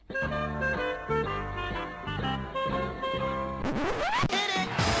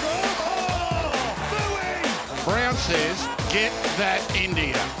says, get that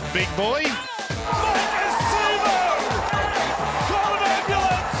India. Big boy. Call an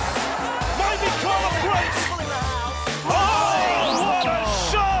ambulance! Maybe call a police! Oh, what a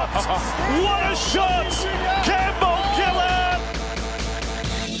shot! What a shot! Campbell Gillard!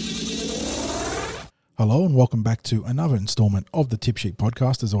 Hello and welcome back to another installment of the Tip Sheet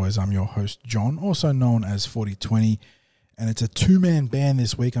Podcast. As always, I'm your host, John, also known as 4020. And it's a two-man band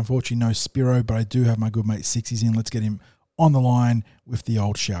this week. Unfortunately, no Spiro, but I do have my good mate 60s in. Let's get him on the line with the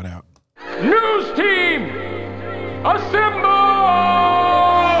old shout-out. News team, assemble!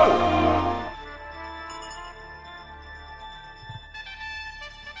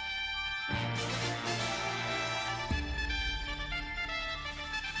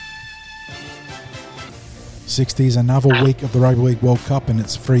 60s, another week of the Rugby League World Cup and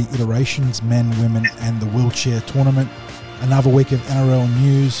its three iterations, men, women, and the wheelchair tournament. Another week of NRL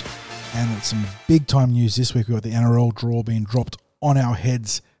news, and some big-time news this week. We've got the NRL draw being dropped on our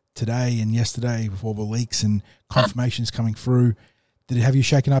heads today and yesterday with all the leaks and confirmations coming through. Did it have you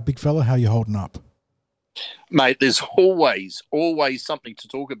shaken up, big fella? How are you holding up? Mate, there's always something to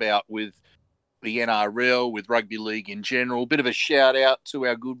talk about with the NRL, with rugby league in general. Bit of a shout-out to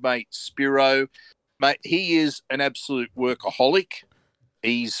our good mate Spiro. Mate, he is an absolute workaholic.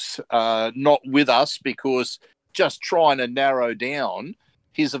 He's not with us because just trying to narrow down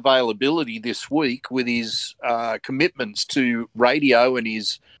his availability this week with his commitments to radio and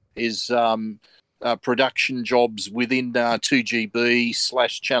his production jobs within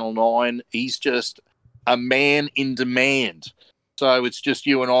 2GB/Channel 9. He's just a man in demand. So it's just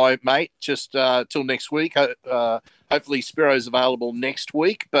you and I, mate, just till next week. Hopefully Spiro's available next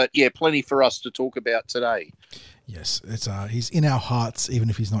week. But, yeah, plenty for us to talk about today. Yes, it's he's in our hearts, even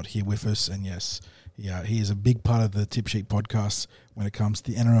if he's not here with us. And, yes, yeah, he is a big part of the Tip Sheet podcast when it comes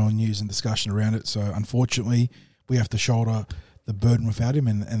to the NRL news and discussion around it. So, unfortunately, we have to shoulder the burden without him,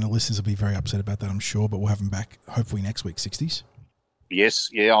 and the listeners will be very upset about that, I'm sure. But we'll have him back hopefully next week, 60s. Yes,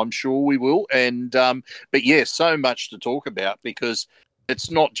 yeah, I'm sure we will. And but, yeah, so much to talk about because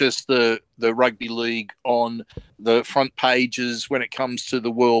it's not just the rugby league on the front pages when it comes to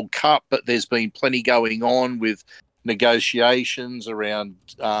the World Cup, but there's been plenty going on with negotiations around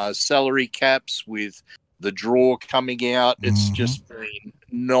salary caps, with the draw coming out. It's just been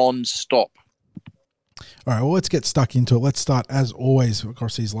non-stop. All right, well, let's get stuck into it. Let's start, as always,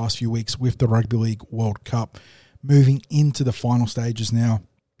 across these last few weeks with the Rugby League World Cup, moving into the final stages now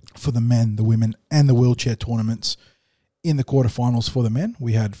for the men, the women, and the wheelchair tournaments. In the quarterfinals for the men,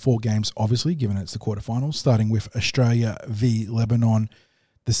 we had 4 games, obviously, given it's the quarterfinals, starting with Australia v Lebanon.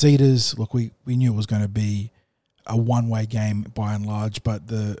 The Cedars, look, we knew it was going to be a one-way game by and large, but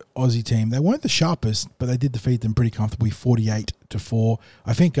the Aussie team, they weren't the sharpest, but they did defeat them pretty comfortably, 48-4.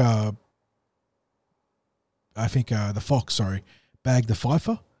 I think the Fox, bagged the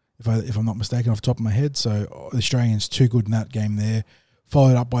Fifer, if I'm not mistaken, off the top of my head. So the Australians too good in that game there.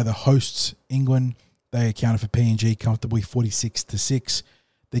 Followed up by the hosts, England. They accounted for PNG comfortably, 46-6.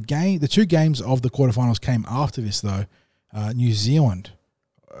 The 2 games of the quarterfinals came after this, though. New Zealand,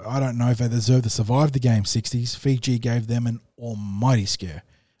 I don't know if they deserve to survive the game, 60s. Fiji gave them an almighty scare.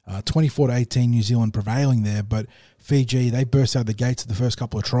 24-18, New Zealand prevailing there, but Fiji, they burst out the gates at the first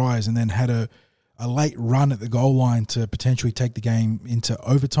couple of tries and then had a late run at the goal line to potentially take the game into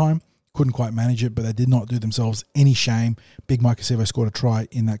overtime. Couldn't quite manage it, but they did not do themselves any shame. Big Mike Acevo scored a try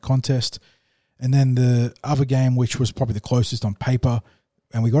in that contest. And then the other game, which was probably the closest on paper,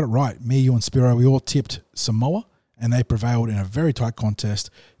 and we got it right. Me, you, and Spiro, we all tipped Samoa, and they prevailed in a very tight contest,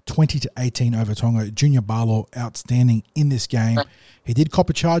 20-18 over Tonga. Junior Barlow, outstanding in this game. He did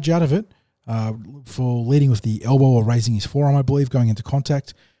cop a charge out of it for leading with the elbow or raising his forearm, I believe, going into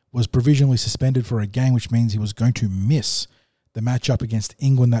contact. Was provisionally suspended for a game, which means he was going to miss the matchup against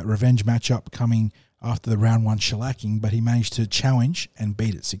England, that revenge matchup coming after the round 1 shellacking, but he managed to challenge and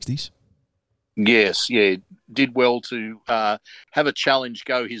beat it, 60s. Yes, yeah, did well to have a challenge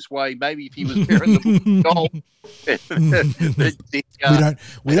go his way. Maybe if he was bearing the goal.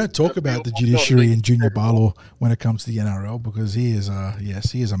 We don't talk about the judiciary and Junior Barlow when it comes to the NRL because he is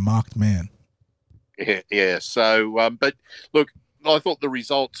a marked man. Yeah. So, but look, I thought the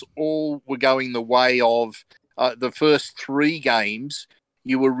results all were going the way of the first 3 games.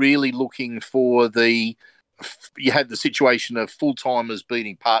 You were really looking for you had the situation of full-timers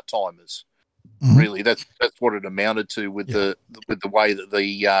beating part-timers. Mm-hmm. Really, that's what it amounted to with the way that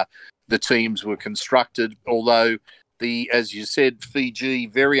the teams were constructed. Although as you said, Fiji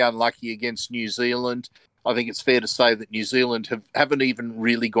very unlucky against New Zealand. I think it's fair to say that New Zealand haven't even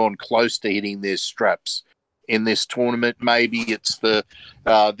really gone close to hitting their straps in this tournament. Maybe it's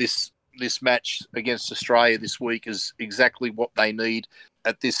this this match against Australia this week is exactly what they need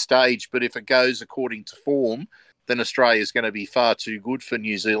at this stage. But if it goes according to form, then Australia is going to be far too good for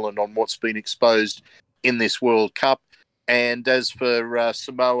New Zealand on what's been exposed in this World Cup. And as for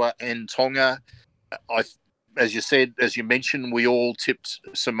Samoa and Tonga, as you mentioned, we all tipped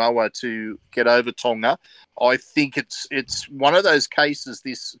Samoa to get over Tonga. I think it's one of those cases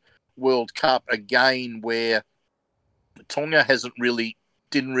this World Cup again where Tonga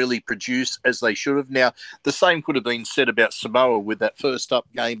didn't really produce as they should have. Now, the same could have been said about Samoa with that first up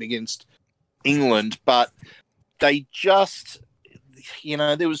game against England, but they just,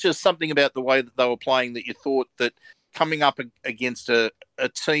 there was just something about the way that they were playing that you thought that coming up against a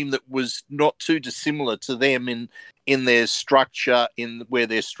team that was not too dissimilar to them in their structure, in where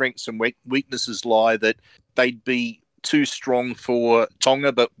their strengths and weaknesses lie, that they'd be too strong for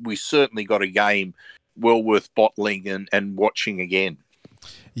Tonga, but we certainly got a game well worth bottling and watching again.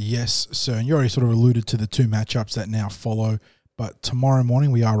 Yes, sir. And you already sort of alluded to the two matchups that now follow. But tomorrow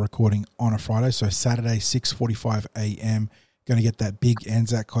morning, we are recording on a Friday, so Saturday, 6:45 a.m. Going to get that big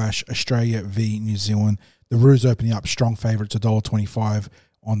Anzac clash, Australia v New Zealand. The Roos opening up strong favourites, $1.25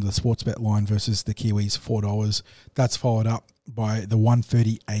 on the Sportsbet line versus the Kiwis, $4. That's followed up by the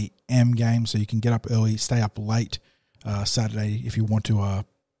 1:30 a.m. game, so you can get up early, stay up late Saturday if you want to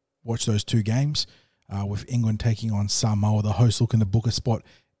watch those two games. With England taking on Samoa, the host looking to book a spot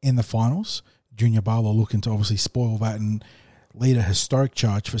in the finals. Junior Barlow looking to obviously spoil that and lead a historic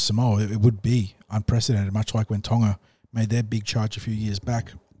charge for Samoa. It would be unprecedented, much like when Tonga made their big charge a few years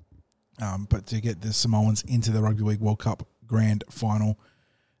back. But to get the Samoans into the Rugby League World Cup Grand Final,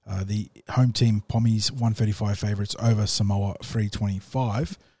 the home team Pommies 135 favourites over Samoa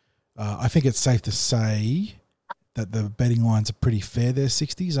 325. I think it's safe to say that the betting lines are pretty fair there,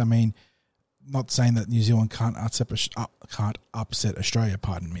 60s. I mean, not saying that New Zealand can't upset Australia,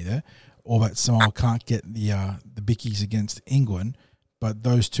 pardon me there, or that Samoa can't get the bickies against England, but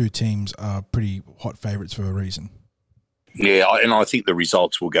those two teams are pretty hot favourites for a reason. Yeah, and I think the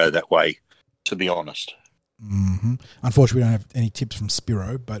results will go that way, to be honest. Mm-hmm. Unfortunately, we don't have any tips from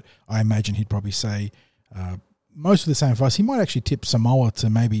Spiro, but I imagine he'd probably say most of the same advice. He might actually tip Samoa to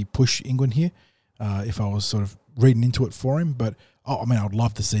maybe push England here if I was sort of reading into it for him. But, I would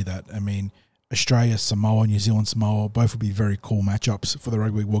love to see that. I mean, Australia, Samoa, New Zealand, Samoa, both would be very cool matchups for the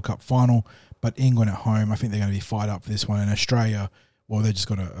Rugby League World Cup final. But England at home, I think they're going to be fired up for this one. And Australia, well, they've just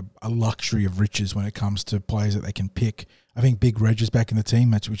got a luxury of riches when it comes to players that they can pick. I think Big Reg is back in the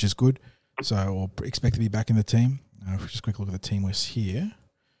team, which is good. Or expect to be back in the team. Just a quick look at the team list here.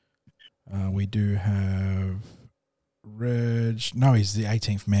 We do have Reg. No, he's the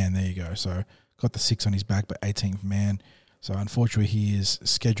 18th man. There you go. So got the 6 on his back, but 18th man. So unfortunately, he is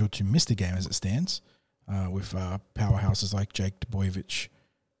scheduled to miss the game as it stands, with powerhouses like Jake Debojevic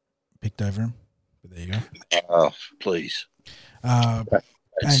picked over him. But there you go. Oh, please.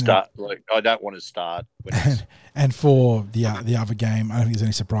 Start. I don't want to start. And for the other game, I don't think there's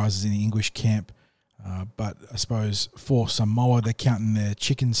any surprises in the English camp. But I suppose for Samoa, they're counting their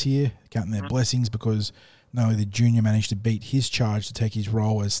chickens here, counting their blessings, because not only did Junior manage to beat his charge to take his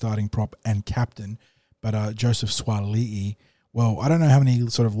role as starting prop and captain, but Joseph Swali'i, well, I don't know how many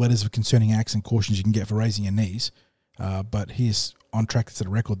sort of letters of concerning acts and cautions you can get for raising your knees, but he's on track to set a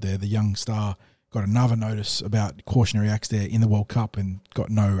record there. The young star got another notice about cautionary acts there in the World Cup and got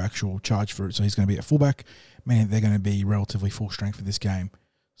no actual charge for it, so he's going to be at fullback, meaning they're going to be relatively full strength for this game.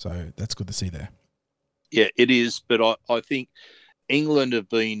 So that's good to see there. Yeah, it is, but I think England have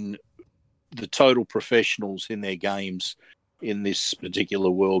been the total professionals in their games in this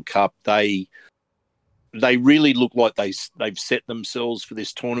particular World Cup. They really look like they've set themselves for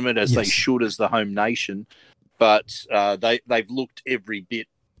this tournament, as they should as the home nation, but they've looked every bit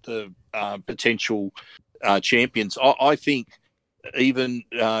the potential champions. I think even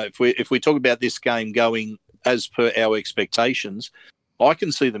if we talk about this game going as per our expectations, I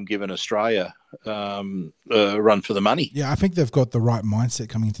can see them giving Australia a run for the money. Yeah, I think they've got the right mindset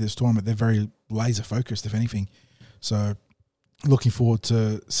coming into this tournament. They're very laser focused, if anything. So looking forward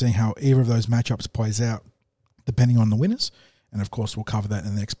to seeing how either of those matchups plays out, depending on the winners. And of course, we'll cover that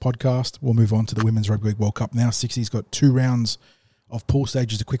in the next podcast. We'll move on to the Women's Rugby League World Cup now. 60's got 2 rounds of pool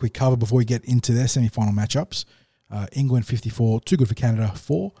stages to quickly cover before we get into their semi-final matchups. England 54, too good for Canada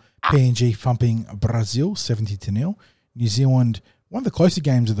 4. PNG thumping Brazil 70-0. New Zealand, one of the closer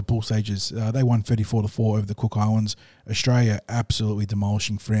games of the pool stages. They won 34-4 over the Cook Islands. Australia absolutely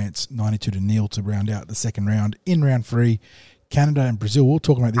demolishing France 92-0 to round out the second round. In round 3, Canada and Brazil. We'll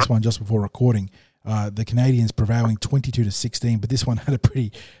talk about this one just before recording. The Canadians prevailing 22-16, but this one had a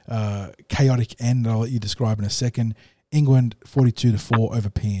pretty chaotic end. I'll let you describe in a second. England 42-4 over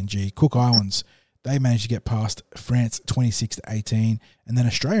PNG. Cook Islands, they managed to get past France 26-18, and then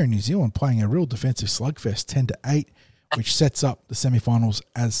Australia and New Zealand playing a real defensive slugfest 10-8, which sets up the semi-finals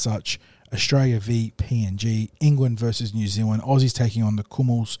as such. Australia v PNG, England versus New Zealand, Aussies taking on the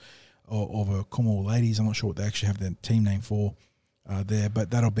Kumals or the Kumal ladies. I'm not sure what they actually have their team name for there,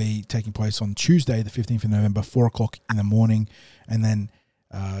 but that'll be taking place on Tuesday, the 15th of November, 4 o'clock in the morning, and then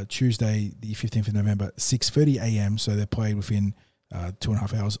Tuesday, the 15th of November, 6:30 a.m. So they're played within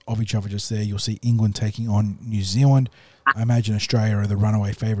 2.5 hours of each other just there. You'll see England taking on New Zealand. I imagine Australia are the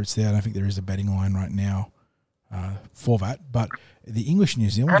runaway favourites there. I don't think there is a betting line right now for that. But the English-New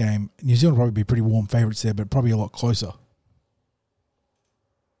Zealand game, New Zealand will probably be pretty warm favourites there, but probably a lot closer.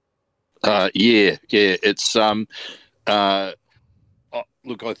 Yeah. It's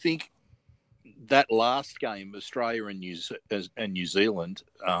look, I think that last game, Australia and New Zealand,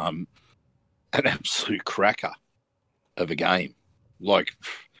 an absolute cracker of a game. Like,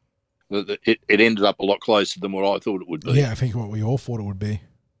 it ended up a lot closer than what I thought it would be. Yeah, I think what we all thought it would be.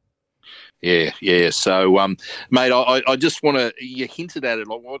 Yeah. So, mate, I just want to, you hinted at it.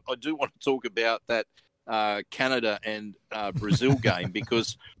 I do want to talk about that Canada and Brazil game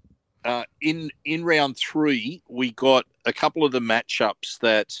because in round 3, we got a couple of the matchups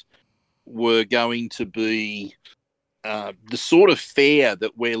that were going to be the sort of fare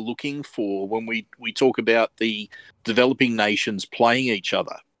that we're looking for when we talk about the developing nations playing each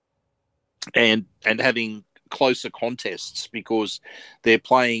other and having closer contests because they're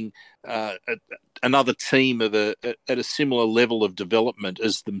playing another team at a similar level of development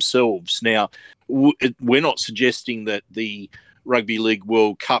as themselves. Now, we're not suggesting that the Rugby League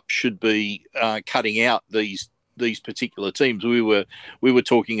World Cup should be cutting out these particular teams. We were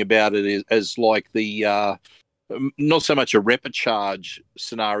talking about it as like the not so much a repechage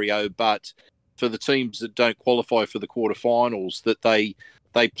scenario, but for the teams that don't qualify for the quarterfinals, that they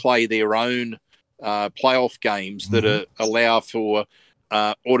play their own playoff games that allow for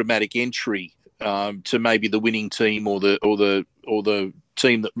automatic entry to maybe the winning team or the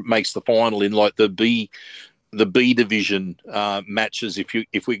team that makes the final in like the B division matches,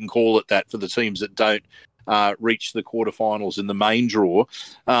 if we can call it that, for the teams that don't reach the quarterfinals in the main draw,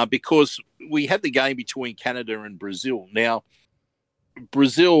 because we had the game between Canada and Brazil. Now,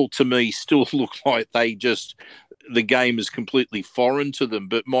 Brazil to me still look like the game is completely foreign to them,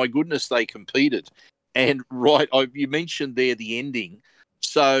 but my goodness, they competed. And you mentioned there the ending.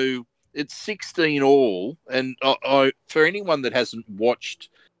 So it's 16 all, and for anyone that hasn't watched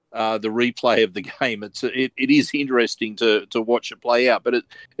the replay of the game, it is interesting to watch it play out. But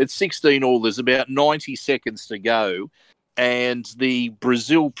it's 16 all. There's about 90 seconds to go, and the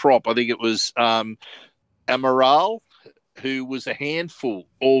Brazil prop, I think it was Amaral, who was a handful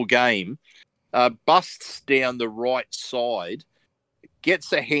all game, busts down the right side,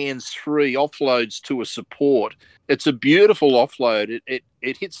 gets a hands-free, offloads to a support. It's a beautiful offload.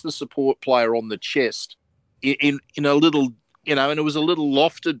 It hits the support player on the chest in a little, and it was a little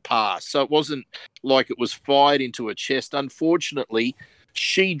lofted pass, so it wasn't like it was fired into a chest. Unfortunately,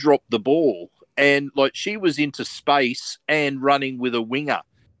 she dropped the ball, and like she was into space and running with a winger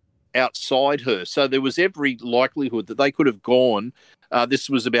outside her. So there was every likelihood that they could have gone, this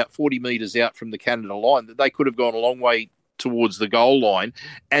was about 40 metres out from the Canada line, that they could have gone a long way towards the goal line.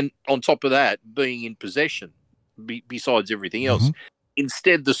 And on top of that, being in possession, besides everything else. Mm-hmm.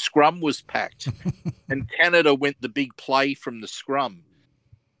 Instead, the scrum was packed and Canada went the big play from the scrum,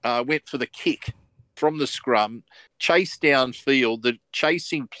 went for the kick from the scrum, chased downfield. The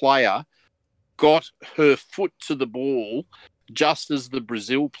chasing player got her foot to the ball just as the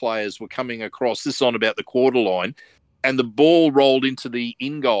Brazil players were coming across. This is on about the quarter line, and the ball rolled into the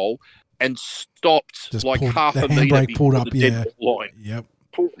in goal and stopped half a metre before the dead ball line. Yep.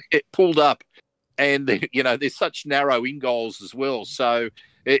 Pulled up. And, there's such narrow in goals as well. So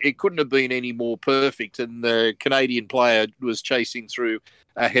it couldn't have been any more perfect. And the Canadian player was chasing through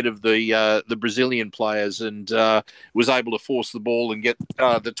ahead of the Brazilian players and was able to force the ball and get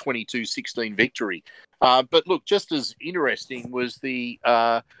the 22-16 victory. But look, just as interesting was the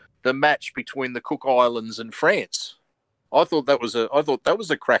match between the Cook Islands and France. I thought that was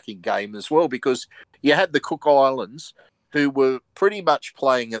a cracking game as well, because you had the Cook Islands who were pretty much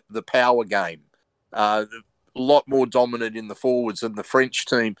playing at the power game. A lot more dominant in the forwards than the French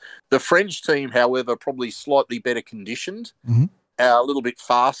team. The French team, however, probably slightly better conditioned, a little bit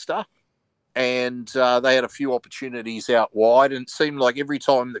faster, and they had a few opportunities out wide. And it seemed like every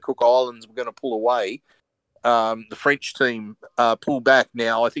time the Cook Islands were going to pull away, the French team pulled back.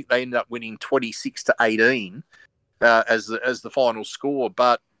 Now, I think they ended up winning 26-18 as the final score.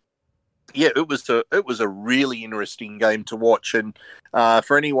 But Yeah, it was a really interesting game to watch, and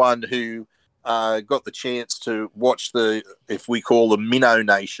for anyone who got the chance to watch if we call them minnow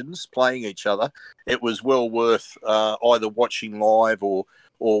nations playing each other, it was well worth either watching live or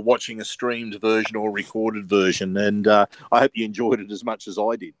watching a streamed version or recorded version, and I hope you enjoyed it as much as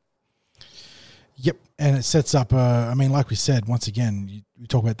I did. Yep, and it sets up, like we said, once again, we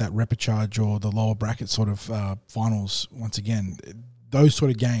talk about that repechage or the lower bracket sort of finals, once again, those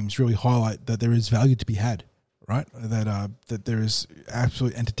sort of games really highlight that there is value to be had, right? That there is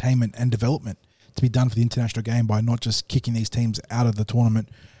absolute entertainment and development to be done for the international game by not just kicking these teams out of the tournament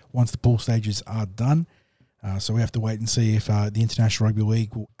once the pool stages are done. So we have to wait and see if the International Rugby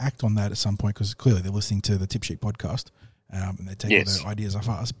League will act on that at some point, because clearly they're listening to the Tip Sheet podcast and they take all their ideas off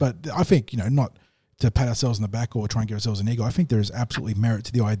us. But I think, not to pat ourselves on the back or try and give ourselves an ego, I think there is absolutely merit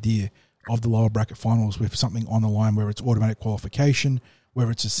to the idea of the lower bracket finals with something on the line, where it's automatic qualification, whether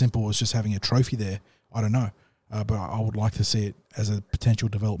it's as simple as just having a trophy there. I don't know. But I would like to see it as a potential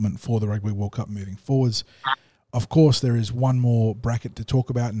development for the Rugby World Cup moving forwards. Of course, there is one more bracket to talk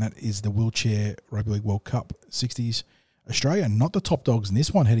about, and that is the Wheelchair Rugby League World Cup 60s. Australia, not the top dogs in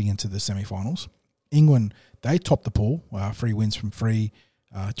this one heading into the semi-finals. England, they topped the pool, 3 wins from 3,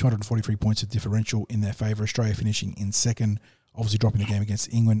 243 points of differential in their favour. Australia finishing in second, obviously dropping the game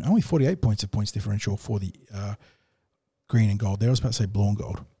against England. Only 48 points of points differential for the green and gold. There, I was about to say blue and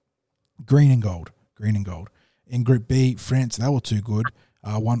gold. Green and gold. In Group B, France, they were too good.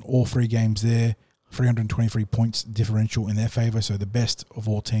 Won all 3 games there. 323 points differential in their favour, so the best of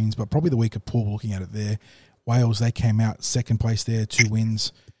all teams, but probably the weaker pool looking at it there. Wales, they came out second place there, 2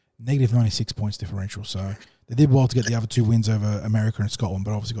 wins, negative 96 points differential. So they did well to get the other 2 wins over America and Scotland,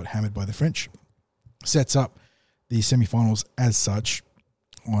 but obviously got hammered by the French. Sets up the semi-finals as such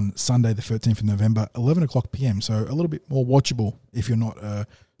on Sunday, the 13th of November, 11 o'clock p.m. So a little bit more watchable if you're not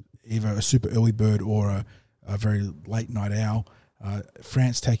either a super early bird or a very late night owl.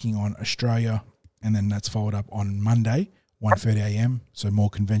 France taking on Australia, and then that's followed up on Monday, 1:30 a.m. So more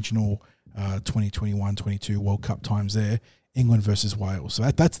conventional 2021-22 World Cup times there. England versus Wales.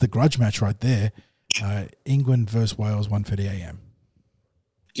 So that's the grudge match right there. England versus Wales, 1:30 a.m.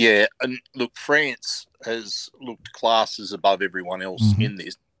 Yeah, and look, France has looked classes above everyone else in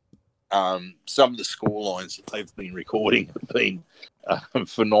this. Some of the scorelines that they've been recording have been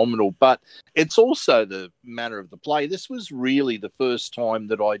phenomenal, but it's also the manner of the play. This was really the first time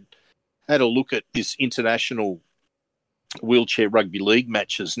that I'd had a look at this international wheelchair rugby league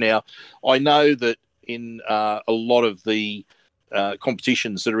matches. Now, I know that in a lot of the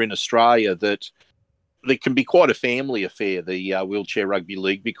competitions that are in Australia, that they can be quite a family affair, the wheelchair rugby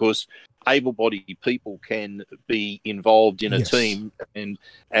league, because able-bodied people can be involved in a team, and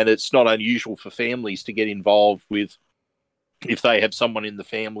it's not unusual for families to get involved with, if they have someone in the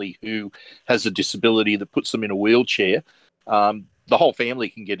family who has a disability that puts them in a wheelchair, the whole family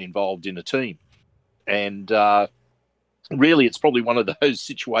can get involved in a team. And really, it's probably one of those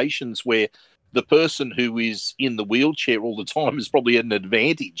situations where the person who is in the wheelchair all the time is probably at an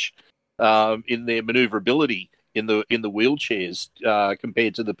advantage in their manoeuvrability in the wheelchairs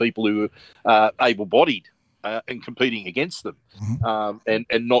compared to the people who are able-bodied and competing against them,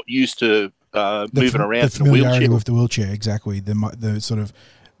 and not used to moving around in a wheelchair. With the wheelchair, exactly. The sort of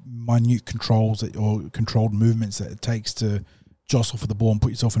minute controls or controlled movements that it takes to jostle for the ball and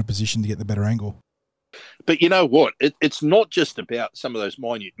put yourself in a position to get the better angle. But you know what? It's not just about some of those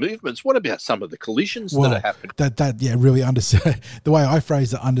minute movements. What about some of the collisions that are happening? That really the way I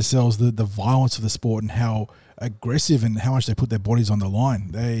phrase it undersells the violence of the sport and how aggressive and how much they put their bodies on the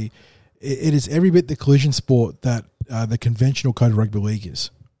line. It is every bit the collision sport that the conventional code of rugby league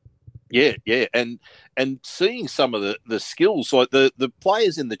is. Yeah, and seeing some of the skills, like the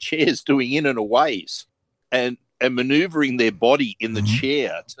players in the chairs doing in and aways and manoeuvring their body in the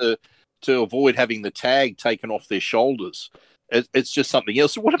chair to avoid having the tag taken off their shoulders. It's just something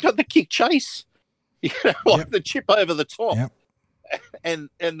else. What about the kick chase? The chip over the top, and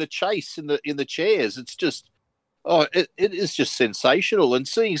the chase in the chairs. It's just it is just sensational. And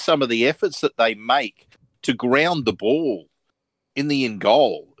seeing some of the efforts that they make to ground the ball in the in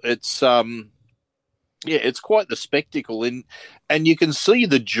goal, it's it's quite the spectacle. And you can see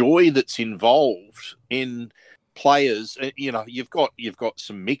the joy that's involved in players. You've got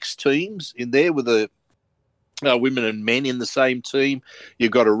some mixed teams in there with the women and men in the same team.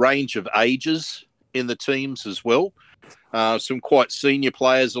 You've got a range of ages in the teams as well. Some quite senior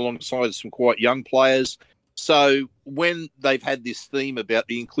players alongside some quite young players. So when they've had this theme about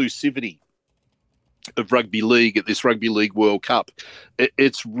the inclusivity of rugby league at this Rugby League World Cup,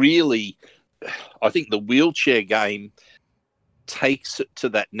 it's really, I think the wheelchair game takes it to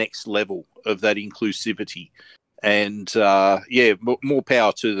that next level of that inclusivity. And more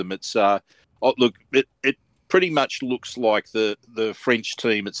power to them. It's it pretty much looks like the French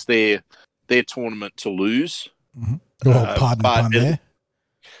team. It's their tournament to lose. Mm-hmm. Pardon the pun there.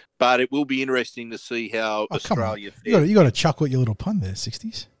 But it will be interesting to see how Australia fares. You got to chuckle at your little pun there,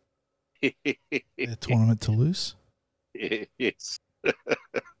 60s. Their tournament to lose. Yeah, yes.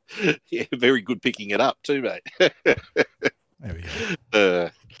 Yeah, very good picking it up too, mate. There we go.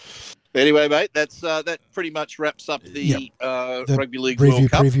 Anyway, mate, that pretty much wraps up the Rugby League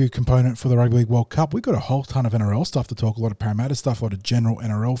World Cup. Preview component for the Rugby League World Cup. We've got a whole ton of NRL stuff to talk, a lot of Parramatta stuff, a lot of general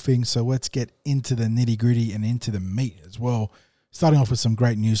NRL things. So let's get into the nitty-gritty and into the meat as well. Starting off with some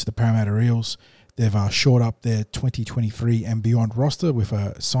great news for the Parramatta Eels. They've shored up their 2023 and beyond roster with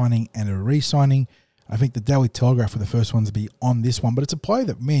a signing and a re-signing. I think the Daily Telegraph were the first ones to be on this one, but it's a player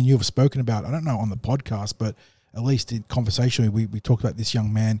that me and you have spoken about, I don't know on the podcast, but at least conversationally, we talked about this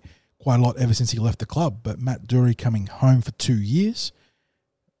young man quite a lot ever since he left the club. But Matt Dury coming home for 2 years.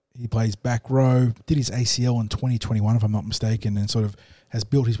 He plays back row, did his ACL in 2021, if I'm not mistaken, and sort of has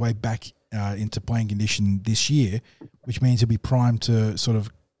built his way back into playing condition this year, which means he'll be primed to sort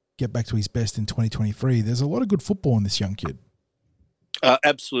of get back to his best in 2023. There's a lot of good football in this young kid.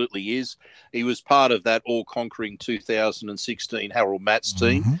 Absolutely is. He was part of that all-conquering 2016 Harold Matts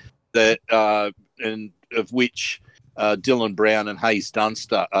team, that and of which Dylan Brown and Hayes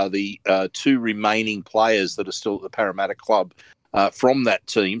Dunster are the two remaining players that are still at the Parramatta club from that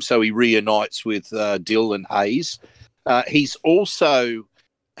team. So he reunites with Dill and Hayes. He's also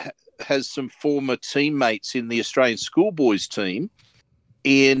has some former teammates in the Australian schoolboys team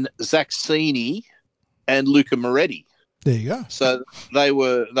in Zach Sini and Luca Moretti. There you go. So they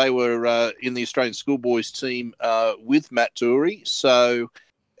were in the Australian schoolboys team with Matt Dury. So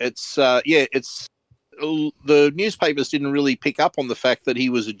it's the newspapers didn't really pick up on the fact that he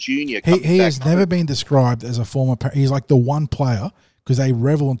was a junior. He has never been described as a former. He's like the one player, because they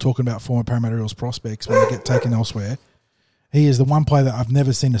revel in talking about former Parramatta Eels prospects when they get taken elsewhere. He is the one player that I've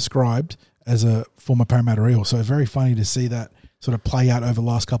never seen described as a former Parramatta Eel. So very funny to see that sort of play out over the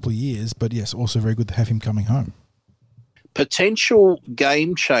last couple of years. But yes, also very good to have him coming home. Potential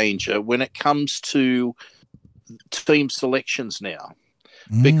game changer when it comes to team selections now,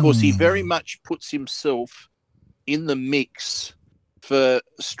 because he very much puts himself in the mix for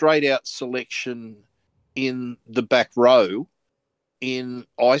straight out selection in the back row in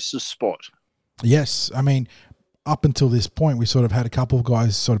Ice's spot. Yes, I mean, up until this point, we sort of had a couple of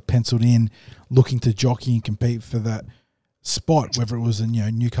guys sort of penciled in, looking to jockey and compete for that spot. Whether it was a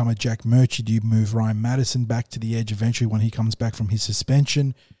newcomer Jack Murchie, do you move Ryan Madison back to the edge eventually when he comes back from his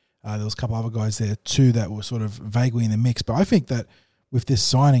suspension? There was a couple other guys there too that were sort of vaguely in the mix. But I think that with this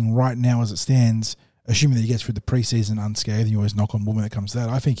signing right now as it stands, assuming that he gets through the preseason unscathed, you always knock on wood when it comes to that,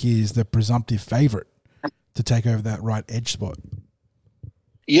 I think he is the presumptive favourite to take over that right edge spot.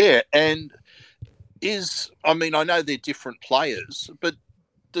 Yeah, and I know they're different players, but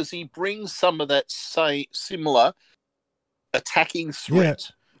does he bring some of that similar attacking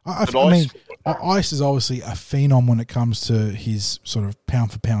threat? Yeah. Ice is obviously a phenom when it comes to his sort of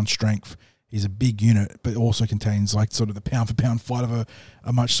pound-for-pound strength. He's a big unit, but also contains like sort of the pound-for-pound fight of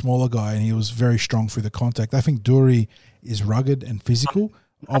a much smaller guy, and he was very strong through the contact. I think Dury is rugged and physical,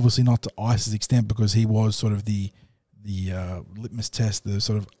 obviously not to Ice's extent because he was sort of the litmus test, the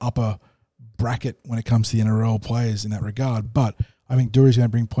sort of upper bracket when it comes to the NRL players in that regard. But I think Dury's going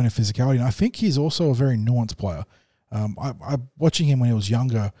to bring point of physicality, and I think he's also a very nuanced player. I watching him when he was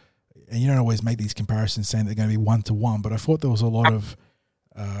younger, and you don't always make these comparisons saying they're going to be 1-to-1, but I thought there was a lot of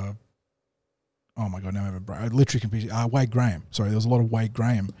oh my God, now I literally confused. Wade Graham. Sorry, there was a lot of Wade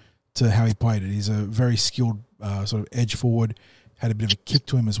Graham to how he played it. He's a very skilled sort of edge forward, had a bit of a kick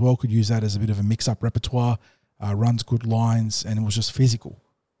to him as well, could use that as a bit of a mix-up repertoire, runs good lines, and it was just physical.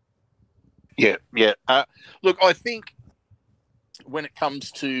 Yeah. Look, I think when it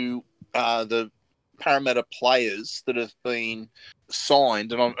comes to the Parramatta players that have been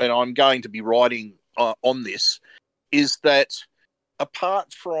signed, and I'm going to be writing on this, is that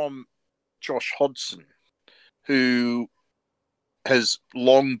apart from Josh Hodgson, who has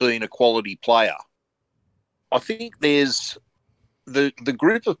long been a quality player, I think there's the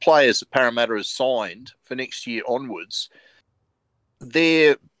group of players that Parramatta has signed for next year onwards,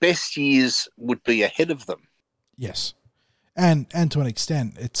 their best years would be ahead of them. Yes. And to an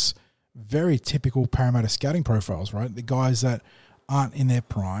extent, it's very typical Parramatta scouting profiles, right? The guys that aren't in their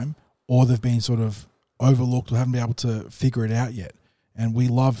prime, or they've been sort of overlooked or haven't been able to figure it out yet. And we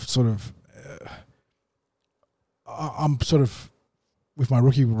love sort of I'm sort of, with my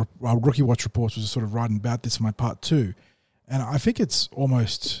rookie watch reports, was sort of writing about this in my part 2. And I think it's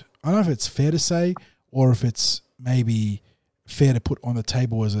almost, I don't know if it's fair to say or if it's maybe fair to put on the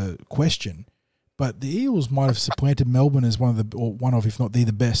table as a question, but the Eels might have supplanted Melbourne as one of, if not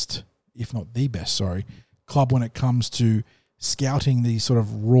the best, club when it comes to scouting these sort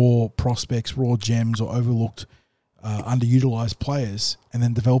of raw prospects, raw gems, or overlooked, underutilized players, and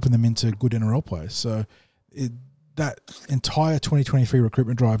then developing them into good NRL players. So that entire 2023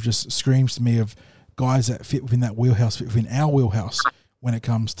 recruitment drive just screams to me of guys that fit within that wheelhouse, fit within our wheelhouse when it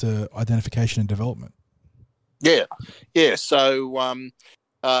comes to identification and development. Yeah. So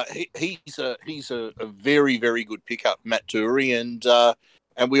he's a very, very good pickup, Matt Dury,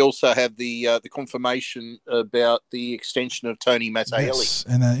 and we also have the confirmation about the extension of Tony Mattielli. Yes,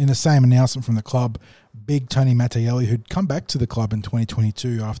 and in the same announcement from the club, big Tony Mattielli, who'd come back to the club in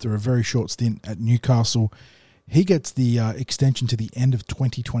 2022 after a very short stint at Newcastle, he gets the extension to the end of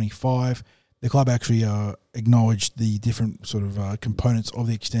 2025. The club actually acknowledged the different sort of components of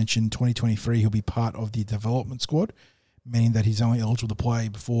the extension. 2023, he'll be part of the development squad, meaning that he's only eligible to play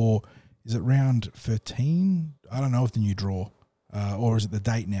before, is it round 13? I don't know if the new draw, or is it the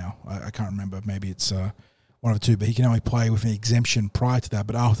date now? I can't remember. Maybe it's one of the two, but he can only play with an exemption prior to that.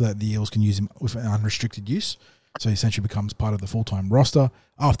 But after that, the Eels can use him with an unrestricted use. So he essentially becomes part of the full-time roster.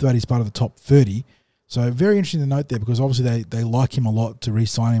 After that, he's part of the top 30. So very interesting to note there, because obviously they like him a lot to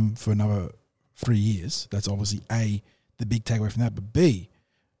re-sign him for another 3 years. That's obviously A, the big takeaway from that. But B,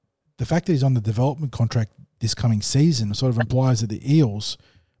 the fact that he's on the development contract this coming season sort of implies that the Eels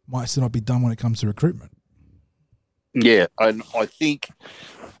might still not be done when it comes to recruitment. Yeah, and I think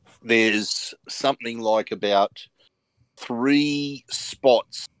there's something like about 3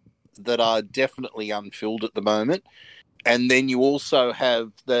 spots that are definitely unfilled at the moment. And then you also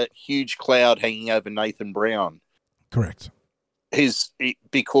have that huge cloud hanging over Nathan Brown. Correct.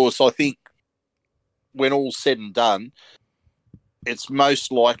 Because I think when all's said and done, it's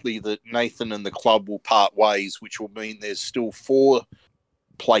most likely that Nathan and the club will part ways, which will mean there's still 4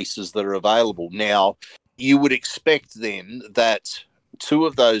 places that are available. Now, you would expect then that 2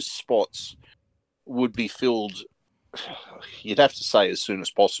 of those spots would be filled, you'd have to say, as soon as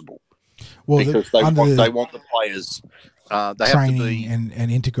possible. Well, because they want the players they training have to be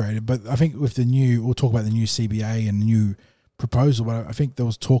and integrated. But I think with the new, we'll talk about the new CBA and the new proposal, but I think there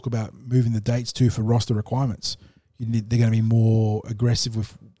was talk about moving the dates too for roster requirements. They're going to be more aggressive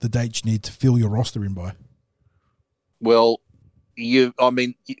with the dates you need to fill your roster in by. Well,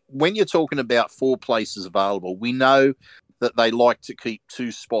 when you're talking about 4 places available, we know that they like to keep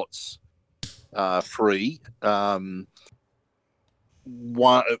 2 spots free.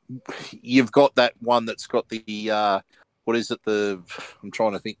 One, you've got that one that's got the what is it? I'm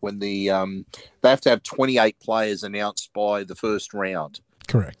trying to think when they have to have 28 players announced by the first round.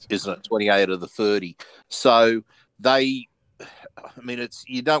 Correct, isn't it? 28 of the 30. So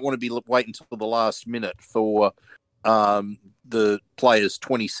you don't want to be waiting until the last minute for the players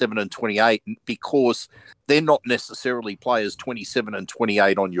 27 and 28, because they're not necessarily players 27 and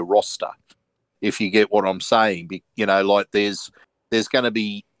 28 on your roster, if you get what I'm saying. There's going to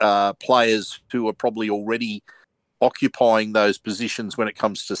be players who are probably already occupying those positions when it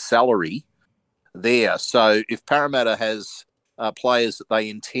comes to salary there. So if Parramatta has players that they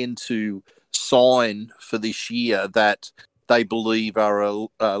intend to sign for this year that they believe are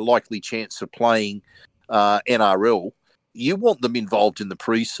a likely chance of playing NRL, you want them involved in the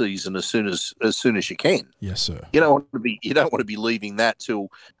preseason as soon as you can. Yes, sir. You don't want to be leaving that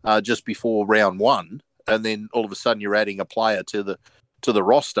till just before round 1, and then all of a sudden you're adding a player to the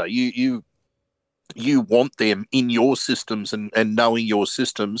roster. You want them in your systems and knowing your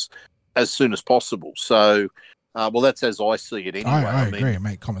systems as soon as possible. So, that's as I see it anyway. I agree. It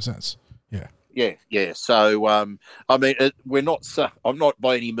makes common sense. Yeah. Yeah. So, I'm not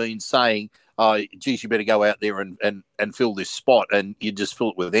by any means saying, geez, you better go out there and fill this spot, and you just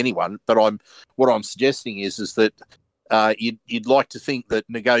fill it with anyone. But what I'm suggesting is that you'd like to think that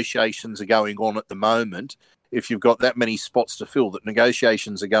negotiations are going on at the moment. If you've got that many spots to fill, that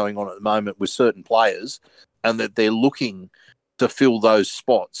negotiations are going on at the moment with certain players, and that they're looking to fill those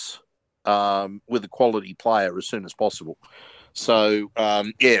spots with a quality player as soon as possible. So,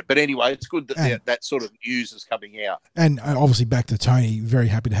 but anyway, it's good that that sort of news is coming out. And obviously back to Tony, very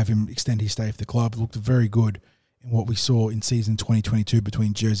happy to have him extend his stay with the club. Looked very good in what we saw in season 2022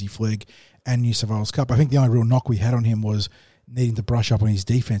 between Jersey Flegg and New South Wales Cup. I think the only real knock we had on him was needing to brush up on his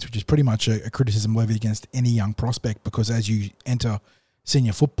defense, which is pretty much a criticism levied against any young prospect, because as you enter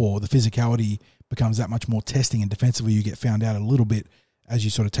senior football, the physicality becomes that much more testing, and defensively you get found out a little bit as you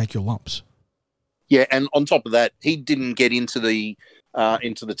sort of take your lumps. Yeah, and on top of that, he didn't get into the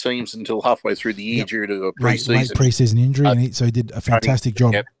into the teams until halfway through the year due to a late pre-season. pre-season injury, and so he did a fantastic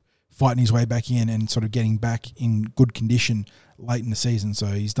job Yep. fighting his way back in and sort of getting back in good condition late in the season. So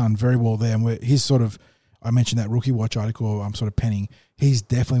he's done very well there. And he's sort of, I mentioned that Rookie Watch article I'm sort of penning. He's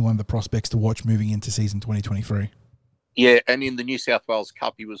definitely one of the prospects to watch moving into season 2023. Yeah, and in the New South Wales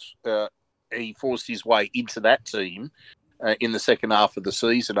Cup, he forced his way into that team in the second half of the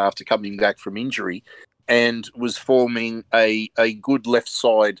season after coming back from injury, and was forming a good left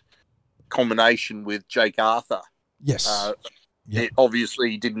side combination with Jake Arthur. Yes.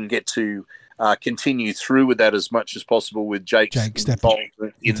 Obviously, he didn't get to continue through with that as much as possible with Jake's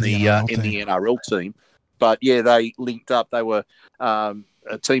involvement in the NRL team. But yeah, they linked up. They were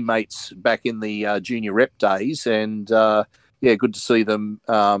teammates back in the junior rep days, and good to see them,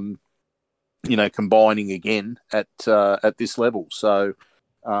 combining again at this level. So,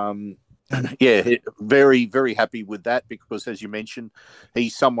 very, very happy with that because, as you mentioned,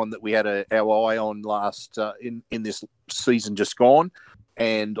 he's someone that we had our eye on last in this season just gone,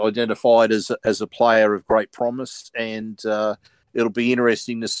 and identified as a player of great promise. And it'll be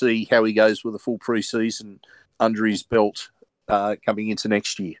interesting to see how he goes with a full pre-season under his belt coming into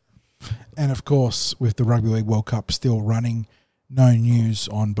next year. And of course, with the Rugby League World Cup still running, no news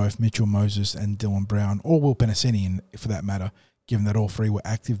on both Mitchell Moses and Dylan Brown, or Will Penasini, for that matter, given that all three were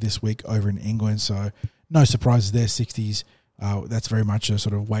active this week over in England. So no surprises there, 60s. That's very much a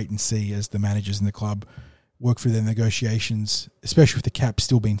sort of wait and see as the managers in the club work through their negotiations, especially with the cap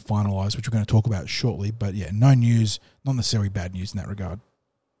still being finalised, which we're going to talk about shortly. But yeah, no news, not necessarily bad news in that regard.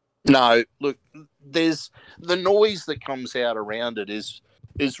 No, look, there's the noise that comes out around it is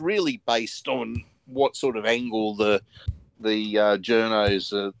really based on what sort of angle the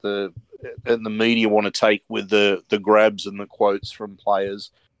journos and the media want to take with the grabs and the quotes from players.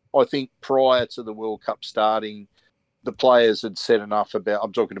 I think prior to the World Cup starting, the players had said enough about.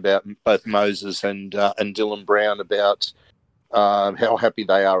 I'm talking about both Moses and Dylan Brown about how happy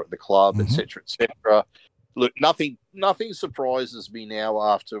they are at the club, etc., etc. Look, nothing surprises me now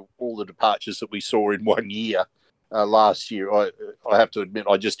after all the departures that we saw in 1 year last year. I have to admit,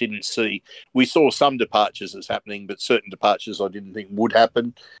 I just didn't see. We saw some departures as happening, but certain departures I didn't think would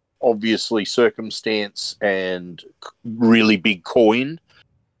happen. Obviously, circumstance and really big coin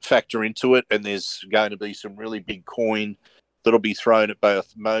factor into it, and there's going to be some really big coin that'll be thrown at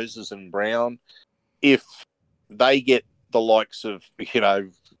both Moses and Brown if they get the likes of,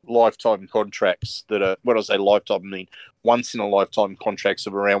 lifetime contracts that are, when I say lifetime, I mean once in a lifetime contracts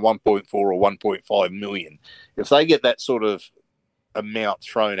of around 1.4 or 1.5 million. If they get that sort of amount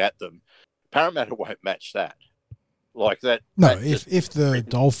thrown at them, Parramatta won't match that. Like that. No, if the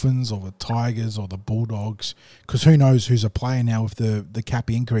Dolphins or the Tigers or the Bulldogs, because who knows who's a player now with the cap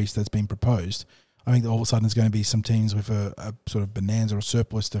increase that's been proposed. I think all of a sudden there's going to be some teams with a sort of bonanza or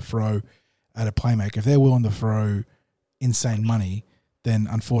surplus to throw at a playmaker. If they're willing to throw insane money, then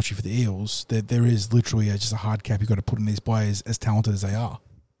unfortunately for the Eels, there is literally just a hard cap you've got to put in these players as talented as they are.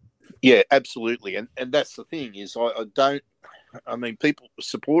 Yeah, absolutely. And that's the thing is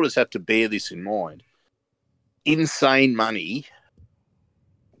supporters have to bear this in mind. Insane money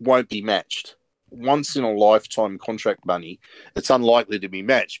won't be matched. Once in a lifetime contract money, it's unlikely to be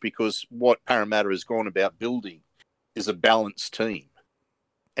matched because what Parramatta has gone about building is a balanced team.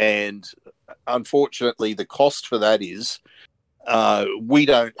 And unfortunately, the cost for that is we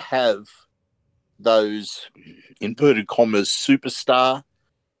don't have those inverted commas superstar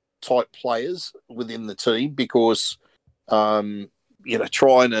type players within the team because trying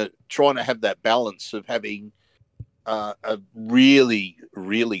to have that balance of having a really,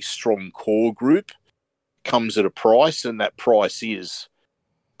 really strong core group comes at a price, and that price is,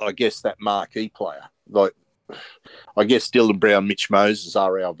 I guess, that marquee player. Like, I guess Dylan Brown, Mitch Moses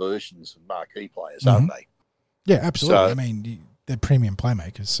are our versions of marquee players, aren't they? Yeah, absolutely. I mean, they're premium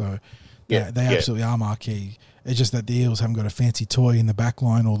playmakers, so they absolutely are marquee. It's just that the Eels haven't got a fancy toy in the back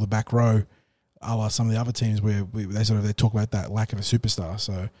line or the back row, a la some of the other teams where they talk about that lack of a superstar.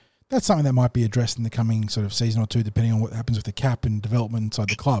 So that's something that might be addressed in the coming sort of season or two, depending on what happens with the cap and development inside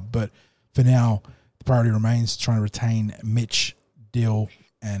the club. But for now, the priority remains trying to retain Mitch, Dill,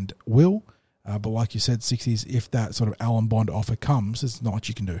 and Will. But like you said, 60s, if that sort of Allen Bond offer comes, there's not much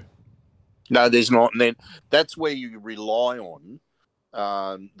you can do. No, there's not. And then that's where you rely on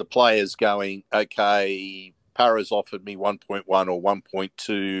the players going, okay, Para's offered me 1.1 or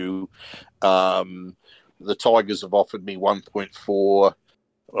 1.2. The Tigers have offered me 1.4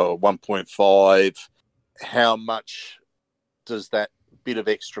 or 1.5. How much does that bit of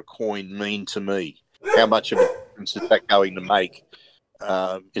extra coin mean to me? How much of a difference is that going to make?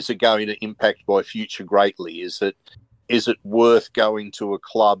 Is it going to impact my future greatly? Is it is it worth going to a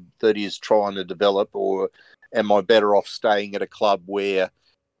club that is trying to develop, or am I better off staying at a club where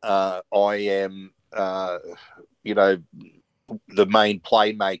I am, the main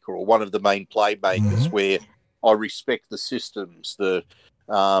playmaker or one of the main playmakers, where I respect the systems,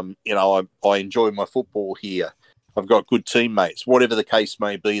 I enjoy my football here. I've got good teammates, whatever the case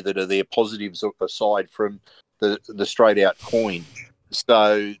may be, that are their positives aside from the straight out coin.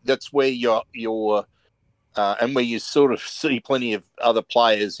 So that's where you're and where you sort of see plenty of other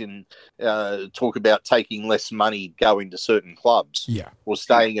players talk about taking less money going to certain clubs, or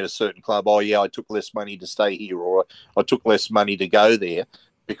staying at a certain club. Oh yeah, I took less money to stay here, or I took less money to go there,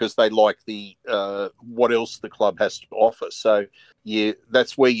 because they like the what else the club has to offer. So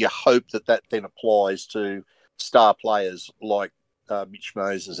that's where you hope that then applies to star players like Mitch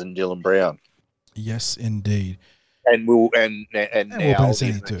Moses and Dylan Brown. Yes, indeed. And Will now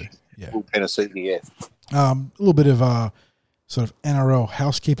Penisini too. Yeah. Will Penisini, yeah. A little bit of sort of NRL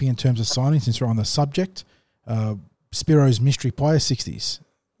housekeeping in terms of signing, since we're on the subject. Spiro's mystery player 60s,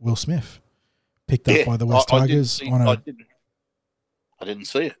 Will Smith, picked up by the West Tigers I didn't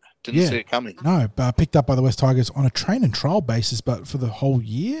see it. Didn't see it coming. No, picked up by the West Tigers on a train and trial basis, but for the whole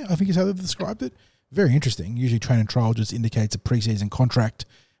year, I think is how they've described it. Very interesting. Usually train and trial just indicates a preseason contract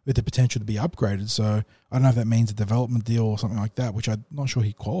with the potential to be upgraded. So I don't know if that means a development deal or something like that, which I'm not sure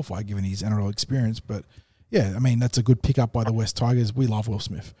he'd qualify given his NRL experience. But yeah, I mean, that's a good pickup by the West Tigers. We love Will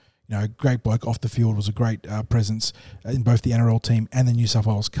Smith. Great bloke off the field, was a great presence in both the NRL team and the New South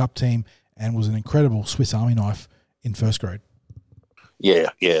Wales Cup team, and was an incredible Swiss Army knife in first grade. Yeah.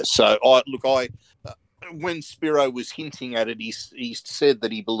 So when Spiro was hinting at it, he said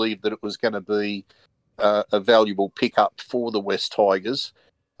that he believed that it was going to be a valuable pickup for the West Tigers.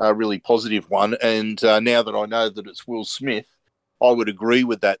 A really positive one. And now that I know that it's Will Smith, I would agree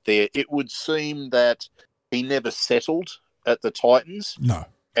with that there. It would seem that he never settled at the Titans. No.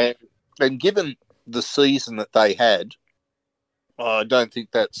 And given the season that they had, I don't think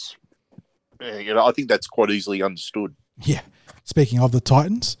that's, I think that's quite easily understood. Yeah. Speaking of the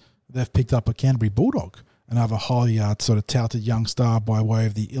Titans, they've picked up a Canterbury Bulldog, another highly sort of touted young star by way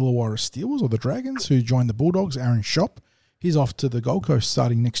of the Illawarra Steelers or the Dragons, who joined the Bulldogs, Aaron Shop. He's off to the Gold Coast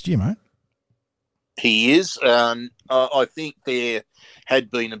starting next year, mate. He is. I think there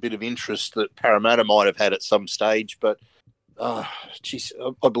had been a bit of interest that Parramatta might have had at some stage, but I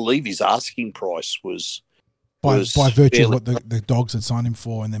believe his asking price was by virtue of what the Dogs had signed him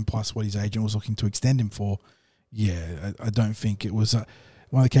for, and then plus what his agent was looking to extend him for. Yeah, I don't think it was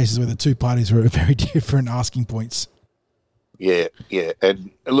one of the cases where the two parties were at very different asking points. Yeah.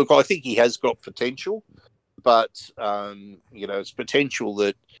 And look, I think he has got potential. But, it's potential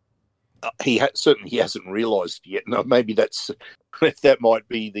that he hasn't realised yet. No, maybe that might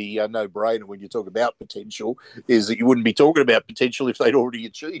be the no-brainer when you talk about potential, is that you wouldn't be talking about potential if they'd already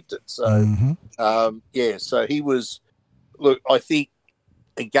achieved it. So, so he was – look, I think,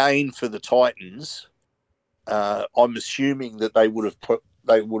 again, for the Titans, I'm assuming that they would have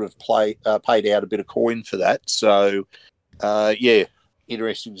paid out a bit of coin for that. So,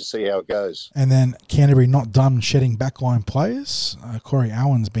 interesting to see how it goes. And then Canterbury not done shedding backline players. Corey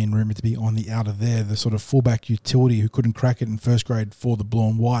Allen's been rumoured to be on the outer there. The sort of fullback utility who couldn't crack it in first grade for the Blue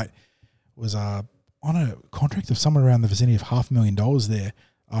and White was on a contract of somewhere around the vicinity of $500,000 there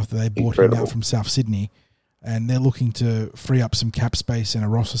after they bought him out from South Sydney. And they're looking to free up some cap space and a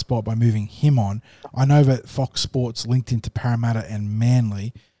roster spot by moving him on. I know that Fox Sports linked into Parramatta and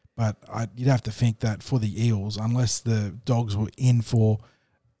Manly, but you'd have to think that for the Eels, unless the Dogs were in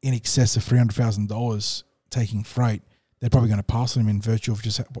excess of $300,000 taking freight, they're probably going to pass on him in virtue of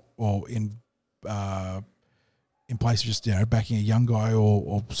in place of just backing a young guy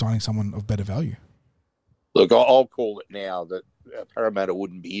or signing someone of better value. Look, I'll call it now that Parramatta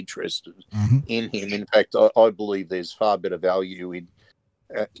wouldn't be interested in him. In fact, I believe there's far better value in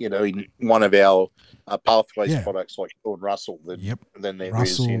one of our pathways products like Sean Russell than there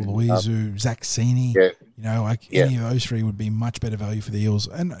Russell, is in Luizu, Zach Sini. Any of those three would be much better value for the Eels.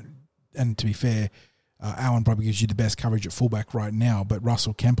 And to be fair, Allen probably gives you the best coverage at fullback right now, but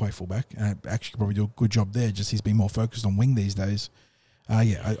Russell can play fullback and actually probably do a good job there. Just he's been more focused on wing these days.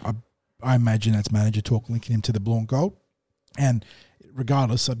 I imagine that's manager talk linking him to the Blue and Gold. And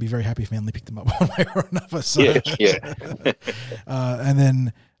regardless, I'd be very happy if Manly picked them up one way or another. So, and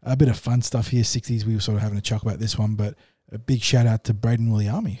then a bit of fun stuff here, 60s. We were sort of having a chuckle about this one, but a big shout out to Braden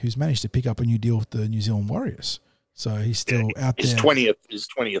Williami, who's managed to pick up a new deal with the New Zealand Warriors. So he's still out there. His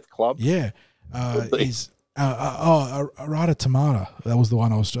 20th club. Yeah. He's Arata Tamata. That was the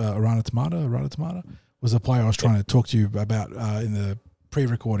one I was Arata Tamata was the player I was trying to talk to you about in the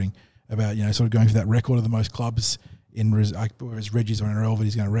pre-recording about, sort of going through that record of the most clubs whether it's Reggie's or NRL that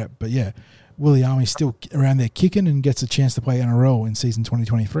he's going to rep. But yeah, Willie Army's still around there kicking and gets a chance to play NRL in season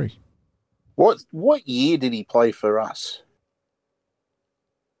 2023. What year did he play for us?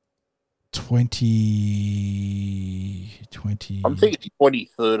 2020. I'm thinking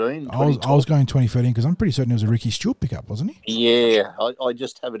 2013. I was going 2013 because I'm pretty certain it was a Ricky Stewart pickup, wasn't he? Yeah, I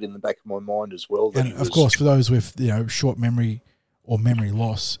just have it in the back of my mind as well. And of course, for those with short memory or memory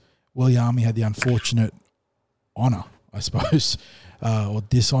loss, Willie Army had the unfortunate honour, I suppose, or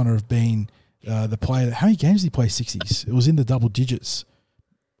dishonour of being the player. How many games did he play 60s? It was in the double digits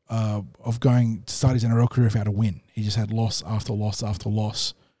of going to start his NRL career without a win. He just had loss after loss after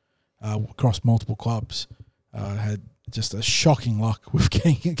loss across multiple clubs. Had just a shocking luck with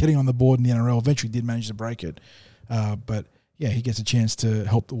getting on the board in the NRL. Eventually did manage to break it. But yeah, he gets a chance to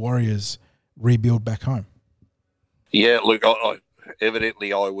help the Warriors rebuild back home. Yeah, look,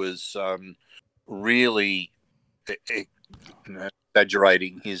 evidently I was really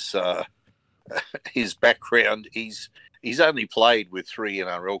exaggerating his background. He's only played with 3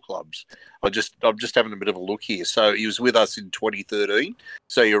 NRL clubs. I'm just having a bit of a look here. So he was with us in 2013.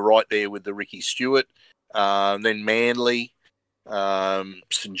 So you're right there with the Ricky Stewart. Then Manly,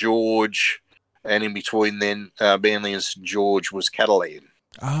 St George, and in between then Manly and St George was Catalan.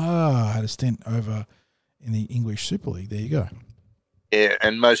 I had a stint over in the English Super League. There you go. Yeah,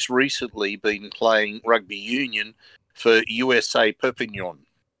 and most recently been playing rugby union for USA Perpignan.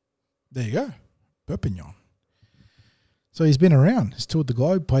 There you go, Perpignan. So he's been around. He's toured the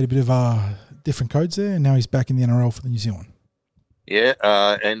globe, played a bit of different codes there, and now he's back in the NRL for the New Zealand. Yeah,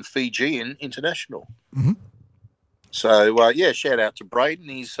 and Fijian international. Mm-hmm. So, yeah, shout out to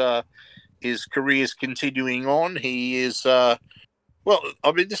Braden. His career's continuing on. He is, this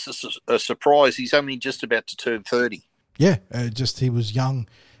is a surprise. He's only just about to turn 30. Yeah, he was young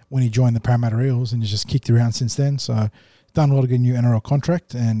when he joined the Parramatta Eels and he's just kicked around since then. So done a lot of good new NRL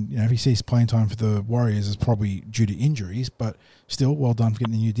contract, and if he sees playing time for the Warriors is probably due to injuries, but still well done for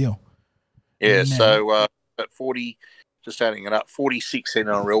getting the new deal. Yeah, so at 40, just adding it up, 46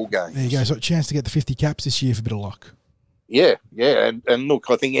 NRL games. There you go. So a chance to get the 50 caps this year for a bit of luck. Yeah, and look,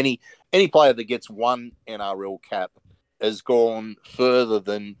 I think any player that gets one NRL cap has gone further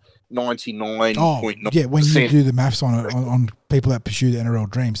than 99.9%. Oh, yeah, when you do the maths on it, on people that pursue the NRL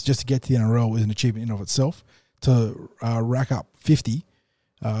dreams, just to get to the NRL is an achievement in and of itself. To rack up 50,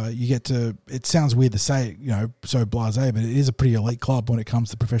 you get to, it sounds weird to say, so blasé, but it is a pretty elite club when it comes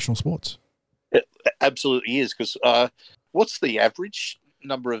to professional sports. It absolutely is, because what's the average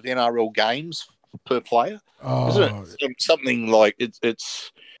number of NRL games per player? Isn't it something like it's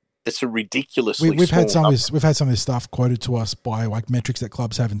a ridiculously we've small had some number. we've had some of this stuff quoted to us by like metrics that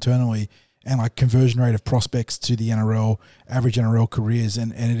clubs have internally, and like conversion rate of prospects to the NRL, average NRL careers,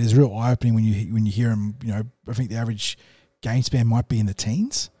 and it is real eye opening when you hear them. I think the average game span might be in the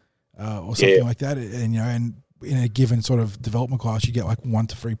teens or something like that, and and in a given sort of development class, you get like 1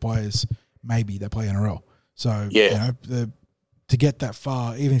 to 3 players maybe that play NRL. So to get that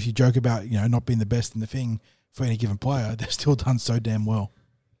far, even if you joke about not being the best in the thing for any given player, they've still done so damn well.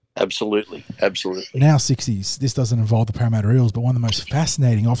 Absolutely. Now 60s. This doesn't involve the Parramatta Eels, but one of the most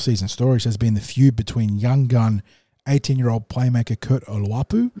fascinating off-season stories has been the feud between young gun 18-year-old playmaker Kurt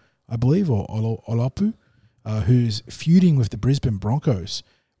Oloapu, I believe, or Olapu, who's feuding with the Brisbane Broncos,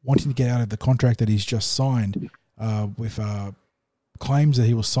 wanting to get out of the contract that he's just signed with claims that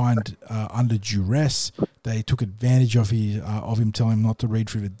he was signed under duress. They took advantage of him telling him not to read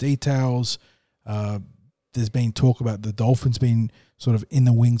through the details. There's been talk about the Dolphins being sort of in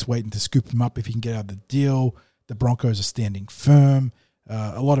the wings waiting to scoop him up if he can get out of the deal. The Broncos are standing firm.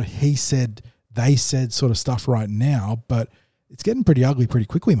 A lot of he said, they said sort of stuff right now, but it's getting pretty ugly pretty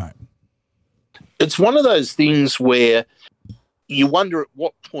quickly, mate. It's one of those things where you wonder at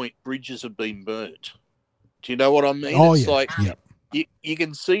what point bridges have been burnt. Do you know what I mean? Oh, it's yeah. like Yep. you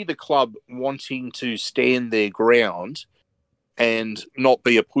can see the club wanting to stand their ground and not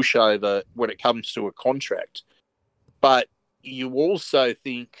be a pushover when it comes to a contract. But you also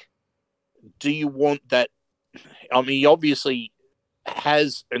think, do you want that? I mean, he obviously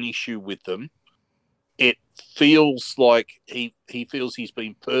has an issue with them. It feels like he feels he's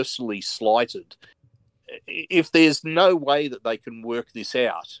been personally slighted. If there's no way that they can work this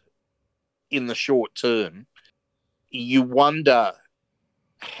out in the short term, you wonder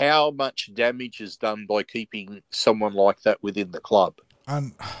how much damage is done by keeping someone like that within the club.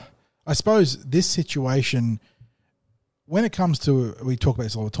 I suppose this situation, when it comes to, we talk about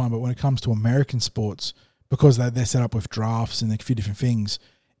this all the time, but when it comes to American sports, because they're set up with drafts and a few different things,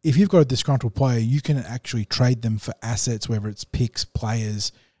 if you've got a disgruntled player, you can actually trade them for assets, whether it's picks,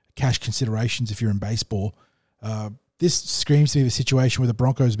 players, cash considerations if you're in baseball. This screams to me of a situation where the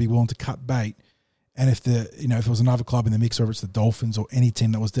Broncos would be willing to cut bait. And if if there was another club in the mix, or if it's the Dolphins or any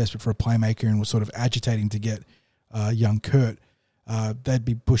team that was desperate for a playmaker and was sort of agitating to get young Kurt, they'd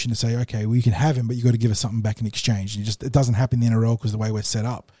be pushing to say, okay, well, you can have him, but you got to give us something back in exchange. And it doesn't happen in the NRL because of the way we're set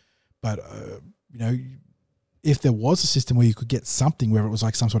up. But if there was a system where you could get something, where it was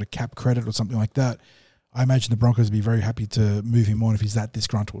like some sort of cap credit or something like that, I imagine the Broncos would be very happy to move him on if he's that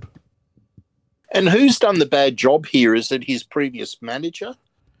disgruntled. And who's done the bad job here? Is it his previous manager?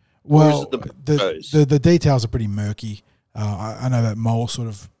 Well, the details are pretty murky. I know that Mole sort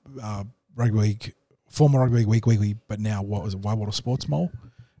of former Rugby League Weekly, but now Whitewater Sports Mole,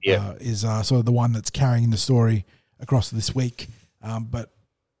 is sort of the one that's carrying the story across this week. But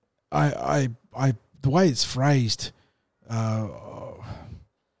I the way it's phrased, young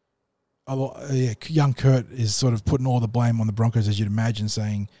Kurt is sort of putting all the blame on the Broncos, as you'd imagine,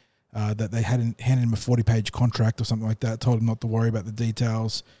 saying that they hadn't handed him a 40-page contract or something like that, told him not to worry about the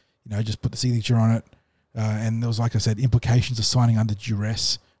details, just put the signature on it. And there was, like I said, implications of signing under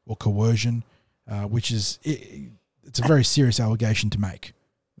duress or coercion, which is it's a very serious allegation to make.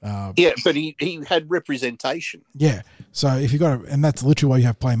 But he had representation. Yeah, so if you got and that's literally why you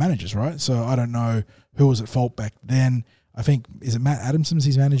have player managers, right? So I don't know who was at fault back then. I think, is it Matt Adamson's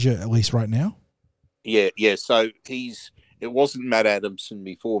his manager at least right now? Yeah. So it wasn't Matt Adamson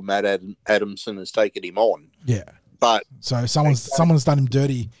before Matt Adamson has taken him on. Yeah, but so someone's done him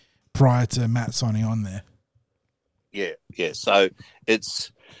dirty prior to Matt signing on there. Yeah. So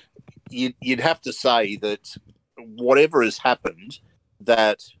you'd have to say that whatever has happened,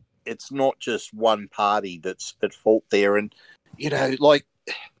 that it's not just one party that's at fault there. And,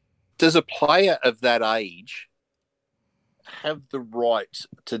 does a player of that age have the right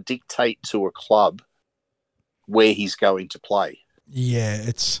to dictate to a club where he's going to play? Yeah,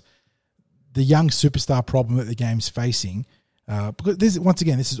 it's the young superstar problem that the game's facing. Because this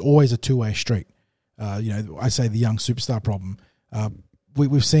is always a two-way street. I say the young superstar problem.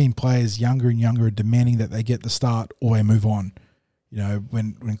 We've seen players younger and younger demanding that they get the start or they move on.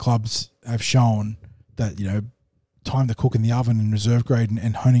 When clubs have shown that, time to cook in the oven in reserve grade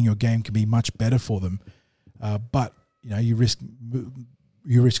and honing your game can be much better for them. But, you risk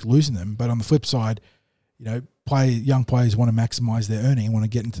losing them. But on the flip side, young players want to maximize their earning, want to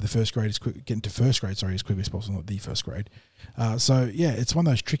get into first grade as quickly as possible, not the first grade. It's one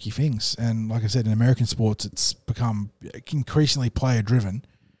of those tricky things. And like I said, in American sports, it's become increasingly player driven.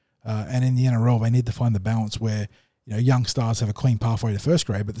 And in the NRL, they need to find the balance where, young stars have a clean pathway to first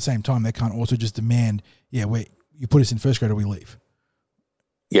grade, but at the same time, they can't also just demand, you put us in first grade or we leave.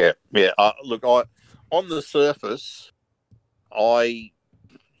 Yeah. Look, on the surface, I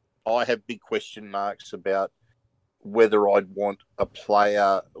have big question marks about whether I'd want a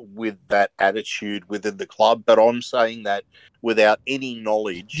player with that attitude within the club, but I'm saying that without any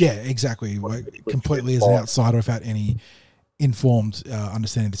knowledge. Yeah, exactly. Completely as an outsider, without any informed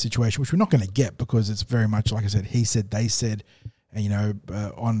understanding of the situation, which we're not going to get because it's very much, like I said, he said, they said. And,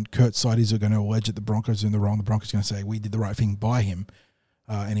 on Kurt's side, he's going to allege that the Broncos are in the wrong. The Broncos are going to say, we did the right thing by him,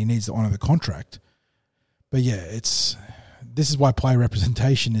 and he needs to honour the contract. But, this is why player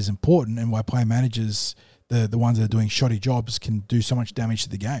representation is important and why player managers, the ones that are doing shoddy jobs, can do so much damage to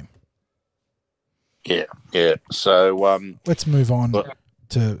the game. Yeah. So let's move on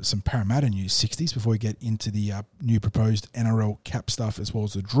to some Parramatta news, 60s, before we get into the new proposed NRL cap stuff as well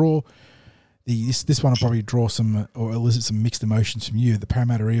as the draw. This one will probably draw some or elicit some mixed emotions from you. The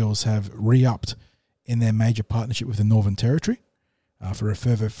Parramatta Eels have re-upped in their major partnership with the Northern Territory for a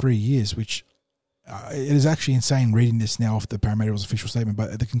further 3 years, which it is actually insane reading this now off the Parramatta Eels official statement.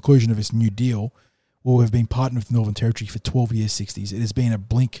 But at the conclusion of this new deal, we'll have been partnered with the Northern Territory for 12 years, 60s. It has been a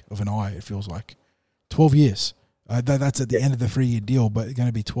blink of an eye, it feels like. 12 years. That's at the end of the 3-year deal, but it's going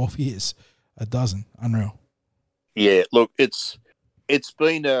to be 12 years. A dozen. Unreal. Yeah, look, it's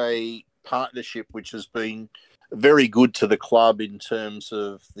been a partnership which has been very good to the club in terms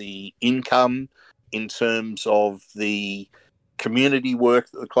of the income, in terms of the community work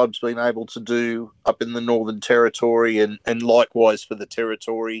that the club's been able to do up in the Northern Territory, and likewise for the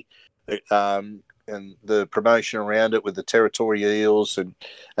Territory, and the promotion around it with the Territory Eels and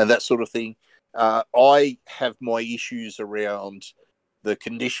that sort of thing. I have my issues around the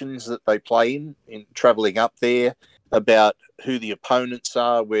conditions that they play in travelling up there, about who the opponents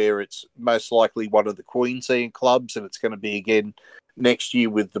are, where it's most likely one of the Queensland clubs, and it's going to be again next year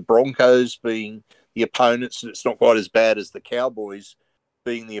with the Broncos being the opponents, and it's not quite as bad as the Cowboys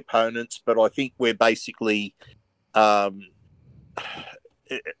being the opponents. But I think we're basically, well,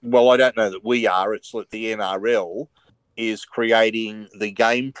 I don't know that we are. It's like the NRL is creating the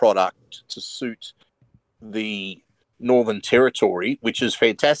game product to suit the Northern Territory, which is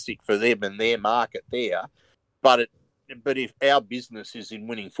fantastic for them and their market there. But if our business is in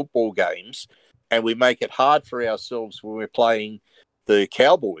winning football games and we make it hard for ourselves when we're playing the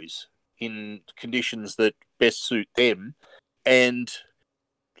Cowboys in conditions that best suit them, and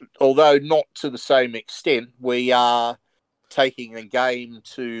although not to the same extent, we are taking a game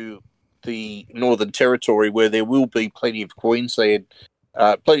to the Northern Territory where there will be plenty of Queensland,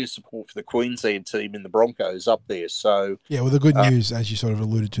 plenty of support for the Queensland team in the Broncos up there. So yeah, well, the good news, as you sort of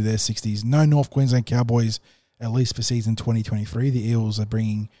alluded to there, 60s, no North Queensland Cowboys, at least for season 2023. The Eels are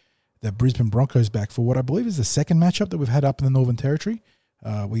bringing the Brisbane Broncos back for what I believe is the second matchup that we've had up in the Northern Territory.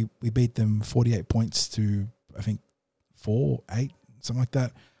 We beat them 48 points to, I think, 4-8, something like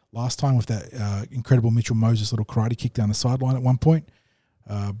that, last time with that incredible Mitchell Moses little karate kick down the sideline at one point.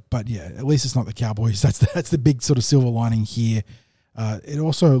 But yeah, at least it's not the Cowboys. That's the big sort of silver lining here. It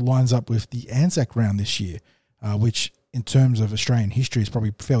also lines up with the Anzac round this year, which in terms of Australian history is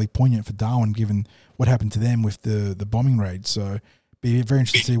probably fairly poignant for Darwin, given what happened to them with the bombing raid. So be very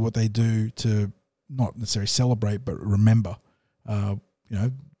interesting to see what they do to not necessarily celebrate, but remember,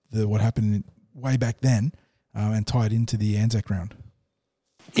 what happened way back then, and tie it into the Anzac round.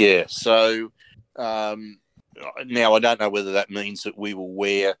 Yeah. So now I don't know whether that means that we will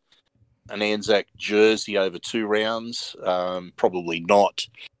wear an Anzac jersey over 2 rounds. Probably not.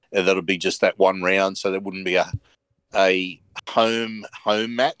 That'll be just that one round. So there wouldn't be a home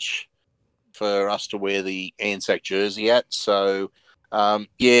match for us to wear the Anzac jersey at. So, look,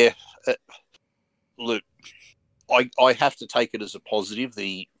 I have to take it as a positive,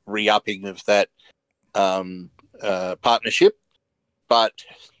 the re-upping of that partnership. But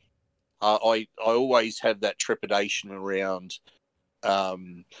I always have that trepidation around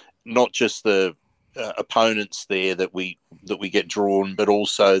not just the opponents there that we get drawn, but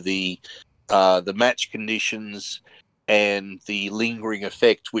also the match conditions and the lingering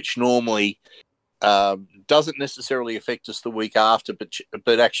effect, which normally doesn't necessarily affect us the week after,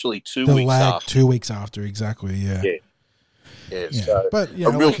 but actually 2 weeks after. 2 weeks after, exactly. Yeah. So but a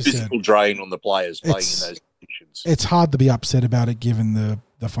real like physical drain on the players playing in those conditions. It's hard to be upset about it, given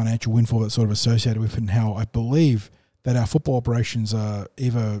the financial windfall that's sort of associated with it, and how I believe that our football operations are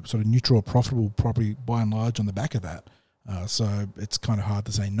either sort of neutral or profitable, probably by and large on the back of that. So it's kind of hard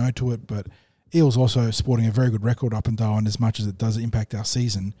to say no to it. But Eels also sporting a very good record up in Darwin, as much as it does impact our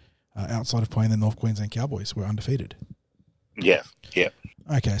season. Outside of playing the North Queensland Cowboys, we're undefeated. Yeah.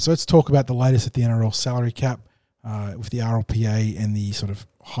 Okay, so let's talk about the latest at the NRL salary cap, with the RLPA and the sort of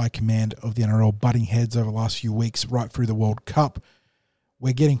high command of the NRL butting heads over the last few weeks, right through the World Cup.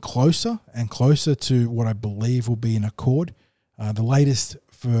 We're getting closer and closer to what I believe will be an accord. The latest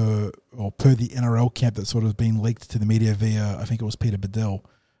per the NRL camp that's sort of been leaked to the media via, I think it was Peter Bedell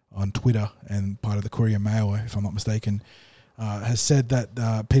on Twitter and part of the Courier Mail, if I'm not mistaken, has said that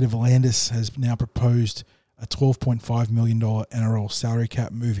Peter V'landys has now proposed a $12.5 million NRL salary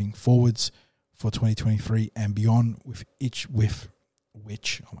cap moving forwards for 2023 and beyond, which, if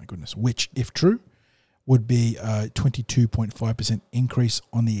true, would be a 22.5% increase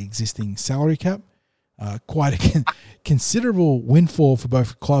on the existing salary cap. Quite a considerable windfall for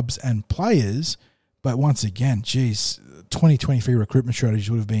both clubs and players. But once again, 2023 recruitment strategies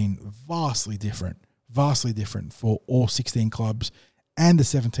would have been vastly different for all 16 clubs and the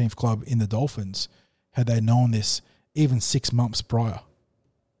 17th club in the Dolphins had they known this even 6 months prior.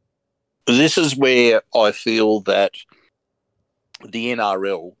 This is where I feel that the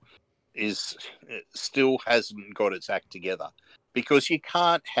NRL still hasn't got its act together, because you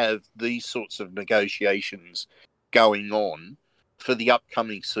can't have these sorts of negotiations going on for the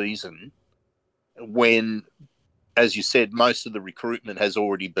upcoming season when, as you said, most of the recruitment has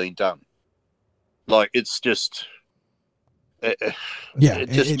already been done. Like, it's just...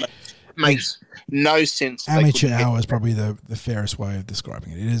 it makes no sense. Amateur hour is probably the fairest way of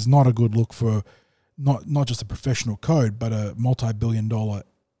describing it. It is not a good look for not just a professional code, but a multi-billion-dollar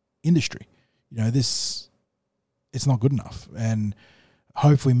industry. It's not good enough. And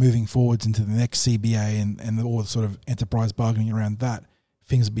hopefully moving forwards into the next CBA and all the sort of enterprise bargaining around that,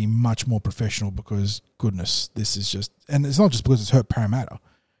 things will be much more professional, because, goodness, this is just... And it's not just because it's hurt Parramatta.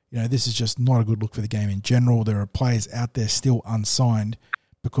 This is just not a good look for the game in general. There are players out there still unsigned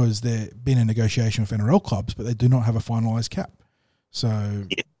because they've been in negotiation with NRL clubs, but they do not have a finalised cap. So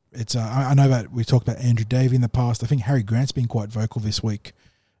it's... I know that we talked about Andrew Davey in the past. I think Harry Grant's been quite vocal this week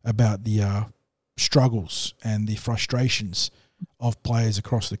about the struggles and the frustrations of players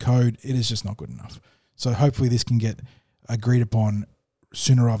across the code. It is just not good enough. So hopefully this can get agreed upon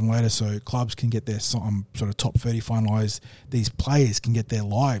sooner rather than later, so clubs can get their sort of top 30 finalised. These players can get their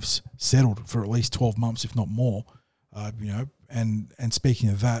lives settled for at least 12 months, if not more. And speaking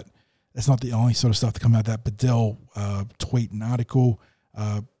of that, that's not the only sort of stuff to come out of that. Bedell tweet and article.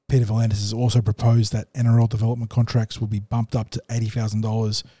 Peter V'landys has also proposed that NRL development contracts will be bumped up to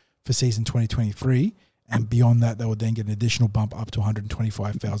 $80,000 for season 2023, and beyond that, they would then get an additional bump up to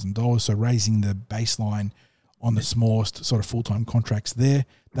 $125,000. So raising the baseline on the smallest sort of full-time contracts there.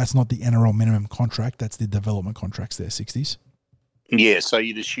 That's not the NRL minimum contract. That's the development contracts there, 60s. Yeah, so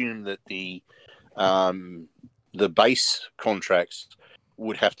you'd assume that the base contracts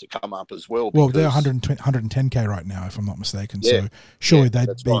would have to come up as well. Well, they're 110K right now, if I'm not mistaken. Yeah, so surely they'd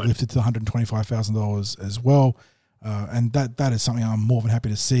be right. lifted to $125,000 as well. And that is something I'm more than happy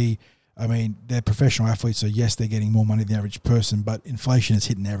to see. I mean, they're professional athletes, so yes, they're getting more money than the average person, but inflation is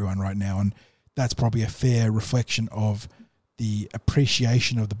hitting everyone right now, and that's probably a fair reflection of the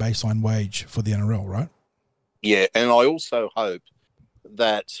appreciation of the baseline wage for the NRL, right? Yeah, and I also hope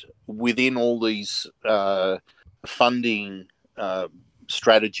that within all these funding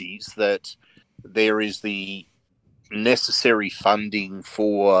strategies, that there is the necessary funding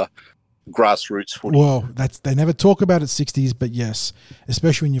for grassroots footy. Well, they never talk about it, 60s, but yes,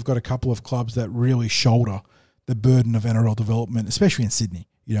 especially when you've got a couple of clubs that really shoulder the burden of NRL development, especially in Sydney.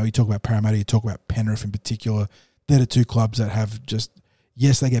 You talk about Parramatta, you talk about Penrith in particular. They're the two clubs that have just,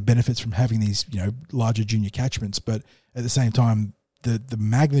 yes, they get benefits from having these, larger junior catchments, but at the same time, the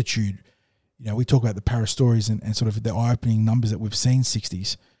magnitude, we talk about the Para stories and sort of the eye-opening numbers that we've seen,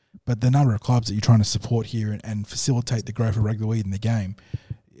 60s, but the number of clubs that you're trying to support here and facilitate the growth of rugby league in the game,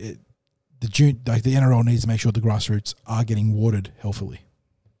 the NRL needs to make sure the grassroots are getting watered healthily.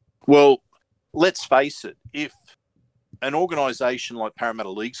 Well, let's face it, if an organisation like Parramatta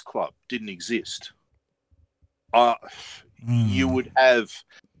Leagues Club didn't exist, you would have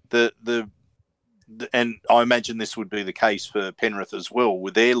the and I imagine this would be the case for Penrith as well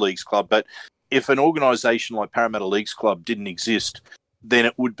with their Leagues Club, but if an organisation like Parramatta Leagues Club didn't exist, then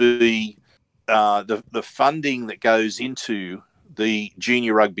it would be the funding that goes into the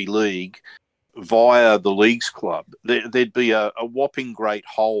Junior Rugby League via the Leagues Club. There'd be a whopping great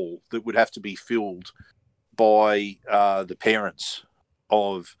hole that would have to be filled by the parents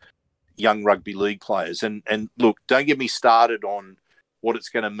of young rugby league players. And look, don't get me started on what it's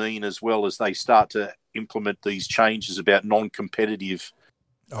going to mean as well as they start to implement these changes about non-competitive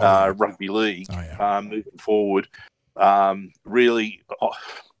rugby league moving forward. Really,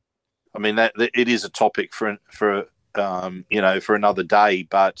 I mean, that it is a topic for another day,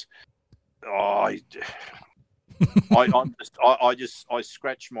 but I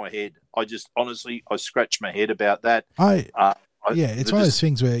scratch my head. I scratch my head about that. It's one of those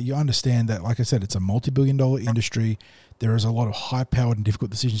things where you understand that, like I said, it's a multi-billion-dollar industry. There is a lot of high-powered and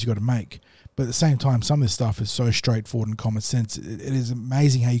difficult decisions you've got to make. But at the same time, some of this stuff is so straightforward and common sense. It is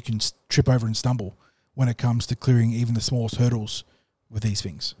amazing how you can trip over and stumble when it comes to clearing even the smallest hurdles with these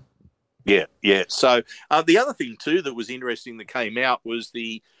things. Yeah. So the other thing, too, that was interesting that came out was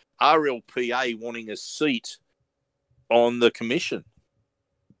the RLPA wanting a seat on the commission.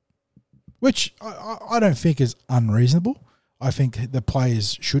 Which I don't think is unreasonable. I think the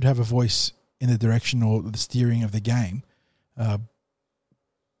players should have a voice in the direction or the steering of the game.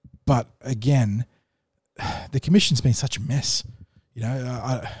 But again, the commission's been such a mess. Is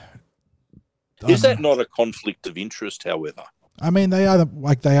that not a conflict of interest, however? I mean, they are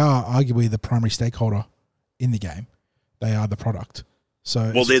arguably the primary stakeholder in the game. They are the product.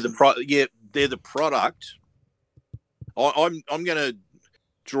 So they're the product. I'm going to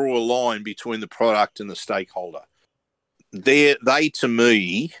draw a line between the product and the stakeholder. They to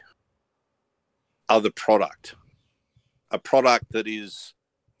me are the product, a product that is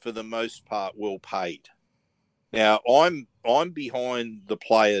for the most part well paid. Now I'm behind the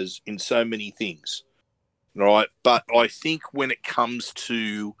players in so many things, right? But I think when it comes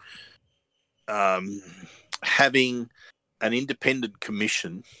to having an independent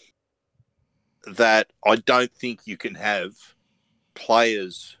commission, that I don't think you can have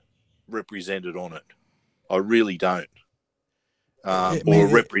players represented on it. I really don't. Or a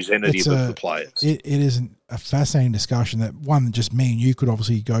representative of the players. It is a fascinating discussion that, one, just me and you could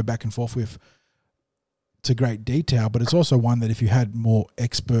obviously go back and forth with to great detail, but it's also one that if you had more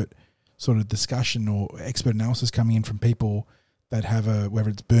expert sort of discussion or expert analysis coming in from people that have whether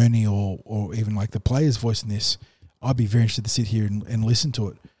it's Bernie or even like the players' voice in this, I'd be very interested to sit here and listen to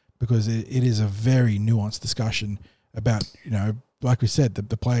it, because it is a very nuanced discussion about, like we said,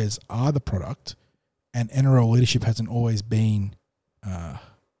 the players are the product, and NRL leadership hasn't always been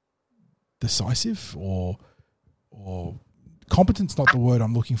decisive or competent's not the word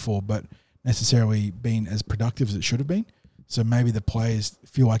I'm looking for, but necessarily been as productive as it should have been. So maybe the players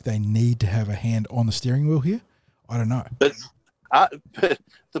feel like they need to have a hand on the steering wheel here. I don't know. But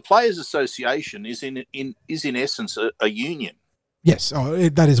the Players Association is in essence a union. Yes,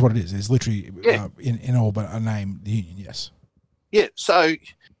 that is what it is. It's literally in all but a name, the union. Yes. Yeah. So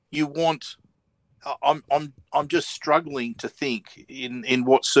you want. I'm just struggling to think in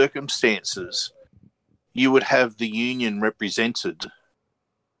what circumstances you would have the union represented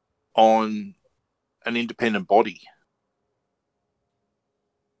on an independent body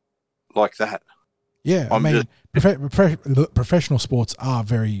like that. Yeah, I mean, professional sports are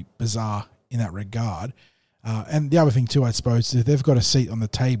very bizarre in that regard. And the other thing too, I suppose, is if they've got a seat on the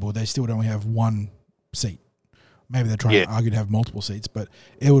table, they still would only have one seat. Maybe they're trying to argue to have multiple seats, but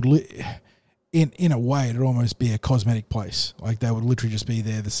it would, in a way, it'd almost be a cosmetic place. Like they would literally just be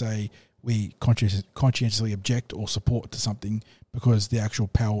there to say we conscientiously object or support to something, because the actual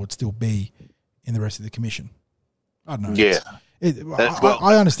power would still be in the rest of the commission. I don't know. Yeah.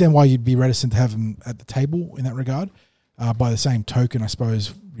 I understand why you'd be reticent to have them at the table in that regard. By the same token, I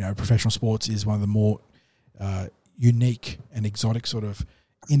suppose, professional sports is one of the more unique and exotic sort of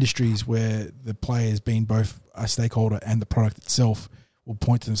industries where the players, being both a stakeholder and the product itself, will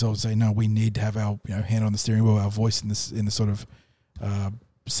point to themselves and say, no, we need to have our hand on the steering wheel, our voice in the sort of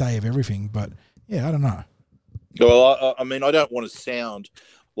say of everything. But yeah, I don't know. Well, I mean, I don't want to sound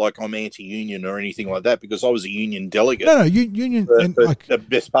like I'm anti-union or anything like that, because I was a union delegate. No, union for like the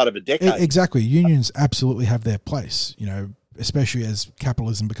best part of a decade. Exactly, unions absolutely have their place. Especially as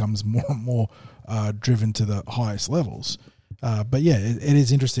capitalism becomes more and more driven to the highest levels. But yeah, it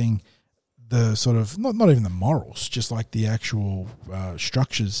is interesting. The sort of not even the morals, just like the actual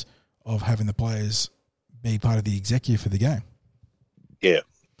structures of having the players be part of the executive for the game. Yeah.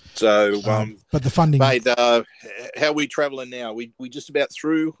 So, but the funding, mate, how are we travelling now? We just about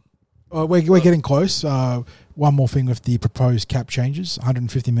through. We're getting close. One more thing with the proposed cap changes: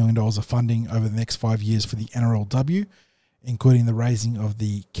 $150 million of funding over the next 5 years for the NRLW, including the raising of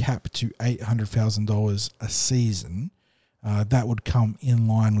the cap to $800,000 a season. That would come in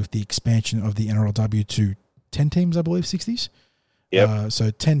line with the expansion of the NRLW to 10 teams, I believe, 60s. Yep.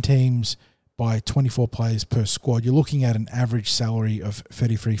 So 10 teams by 24 players per squad. You're looking at an average salary of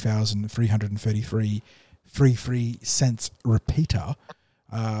 $33,333 repeater,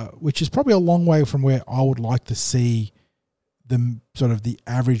 which is probably a long way from where I would like to see the sort of the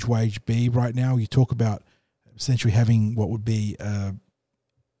average wage be right now. You talk about essentially having what would be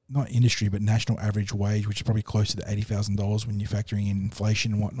not industry, but national average wage, which is probably closer to $80,000 when you're factoring in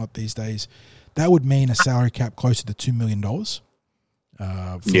inflation and whatnot these days. That would mean a salary cap closer to $2 million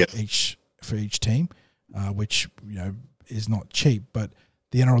for each team, which is not cheap. But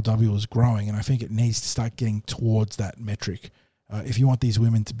the NRLW is growing, and I think it needs to start getting towards that metric. If you want these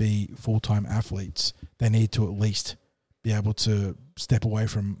women to be full-time athletes, they need to at least be able to step away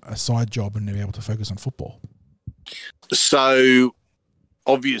from a side job and be able to focus on football. So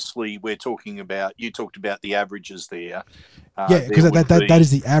obviously you talked about the averages there. Because that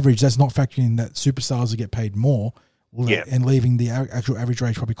is the average. That's not factoring in that superstars that get paid more, and leaving the actual average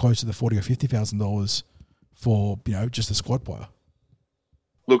wage probably closer to $40,000 or $50,000 for just a squad player.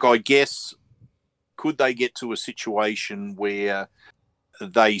 Look, I guess, could they get to a situation where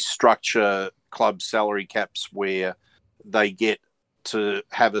they structure club salary caps where they get to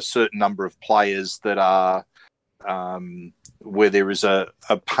have a certain number of players that are where there is a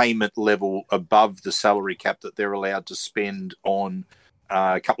payment level above the salary cap that they're allowed to spend on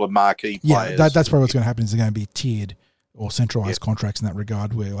a couple of marquee players? Yeah, that's probably what's going to happen. Is they're going to be tiered or centralised contracts in that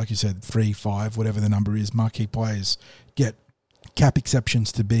regard, where, like you said, 3, 5, whatever the number is, marquee players get cap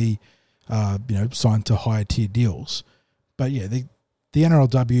exceptions to be signed to higher tier deals. But yeah, the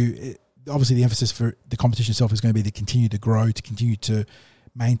NRLW, obviously the emphasis for the competition itself is going to be to continue to grow, to continue to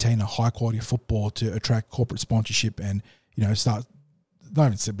maintain a high quality of football, to attract corporate sponsorship and start not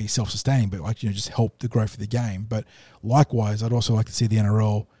even to be self-sustaining, but just help the growth of the game. But likewise, I'd also like to see the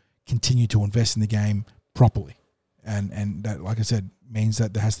NRL continue to invest in the game properly, and that, like I said, means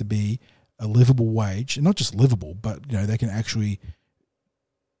that there has to be a livable wage, and not just livable, but they can actually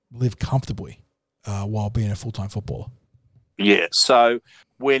live comfortably while being a full-time footballer. Yeah, so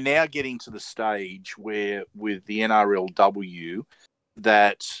we're now getting to the stage where, with the NRLW,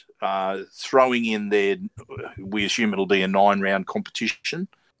 that throwing in there, we assume it'll be a 9-round competition.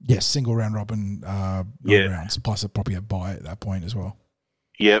 Yes, single round robin, 9 rounds, plus probably a bye at that point as well.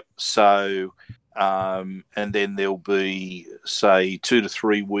 Yep. So, and then there'll be, say, 2 to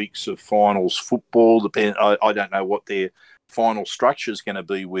 3 weeks of finals football. I don't know what their final structure is going to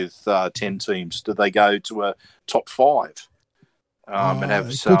be with 10 teams. Do they go to a top 5? and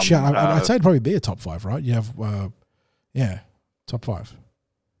have some. Good shout. I'd say it'd probably be a top 5, right? You have, top 5.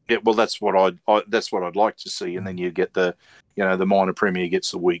 Yeah, well, that's what I'd like to see, and then you get the minor premier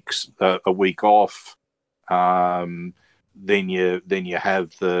gets a week off. Then you have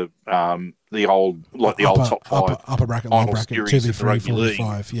the old top 5 upper bracket, lower bracket, 2v3,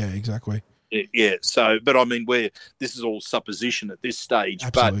 4v5. Yeah, exactly. Yeah. So, but I mean, this is all supposition at this stage.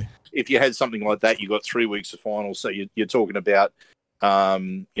 Absolutely. But if you had something like that, you got 3 weeks of finals, so you're talking about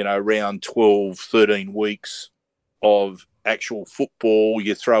around 12, 13 weeks of actual football.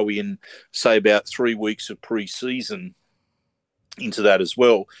 You throw in, say, about 3 weeks of pre-season into that as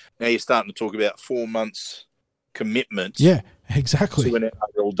well. Now you're starting to talk about 4 months commitment. Yeah, exactly. To an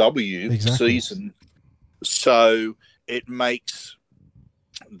NRLW season. So it makes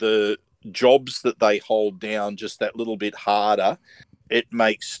the jobs that they hold down just that little bit harder. It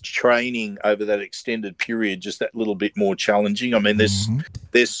makes training over that extended period just that little bit more challenging. I mean, there's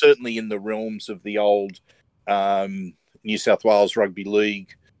certainly in the realms of the old New South Wales Rugby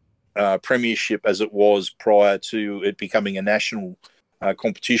League premiership as it was prior to it becoming a national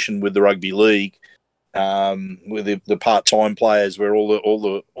competition with the Rugby League, with the part-time players, where all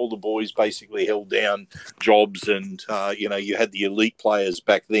the boys basically held down jobs, and you had the elite players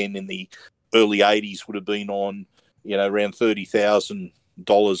back then in the early 80s would have been on around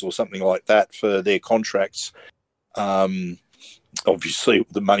 $30,000 or something like that for their contracts. Obviously,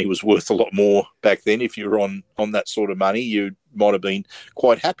 the money was worth a lot more back then. If you were on that sort of money, you might have been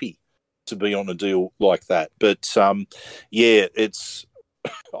quite happy to be on a deal like that. But it's.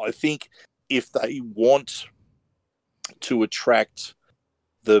 I think if they want to attract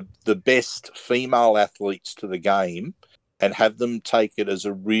the best female athletes to the game and have them take it as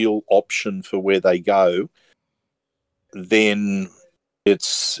a real option for where they go, then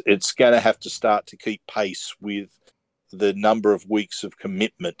it's going to have to start to keep pace with the number of weeks of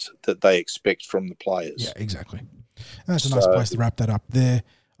commitment that they expect from the players. Yeah, exactly. And that's a nice place to wrap that up there.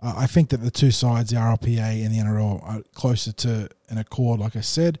 I think that the two sides, the RLPA and the NRL, are closer to an accord, like I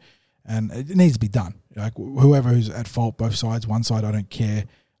said, and it needs to be done. Like whoever who's at fault, both sides, one side, I don't care.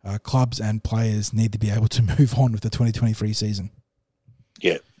 Clubs and players need to be able to move on with the 2023 season.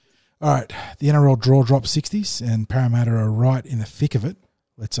 Yeah. All right, the NRL draw drop 60s, and Parramatta are right in the thick of it.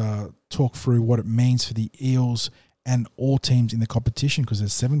 Let's talk through what it means for the Eels and all teams in the competition, because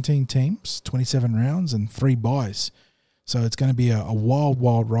there's 17 teams, 27 rounds, and 3 buys. So it's going to be a wild,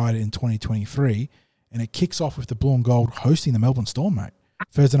 wild ride in 2023, and it kicks off with the Blue and Gold hosting the Melbourne Storm, mate.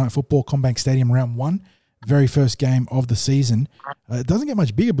 Thursday Night Football, CommBank Stadium, round 1, very first game of the season. It doesn't get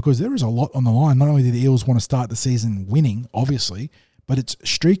much bigger because there is a lot on the line. Not only do the Eels want to start the season winning, obviously, but it's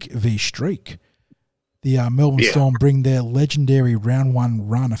streak v streak. The Melbourne Storm bring their legendary round 1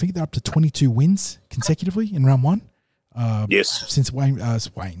 run. I think they're up to 22 wins consecutively in round 1. Yes. Since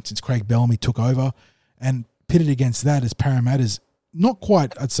Craig Bellamy took over, and pitted against that is Parramatta's not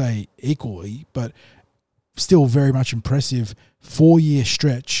quite, I'd say, equally, but still very much impressive 4-year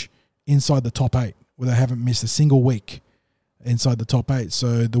stretch inside the top 8, where they haven't missed a single week inside the top 8.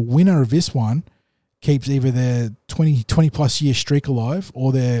 So the winner of this one keeps either their 20-plus year streak alive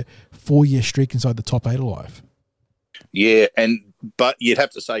or their 4-year streak inside the top 8 alive. Yeah, but you'd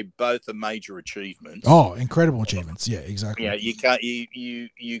have to say both are major achievements. Oh, incredible achievements! Yeah, exactly. Yeah,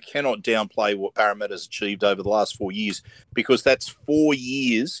 you cannot downplay what Parramatta's achieved over the last 4 years, because that's 4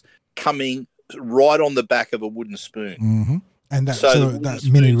 years coming right on the back of a wooden spoon. Mm-hmm. And that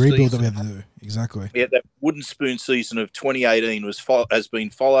mini rebuild that we had to do, exactly. Yeah, that wooden spoon season of 2018 has been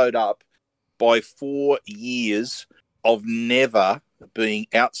followed up by 4 years of never being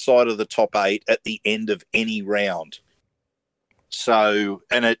outside of the top 8 at the end of any round. So,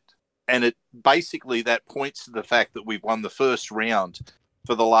 and it basically that points to the fact that we've won the first round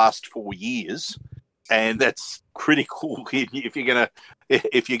for the last 4 years, and that's critical. If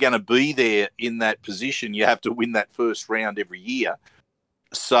you're gonna be there in that position, you have to win that first round every year.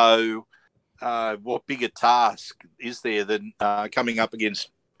 So, what bigger task is there than coming up against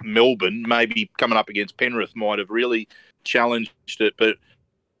Melbourne? Maybe coming up against Penrith might have really challenged it, but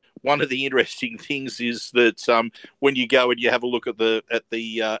one of the interesting things is that when you go and you have a look at the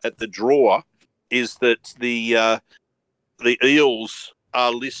draw, is that the Eels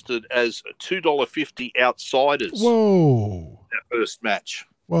are listed as $2.50 outsiders. Whoa! That first match.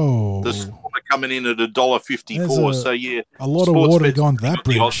 Whoa! The Storm are coming in at $1.54. So yeah, a lot of water gone that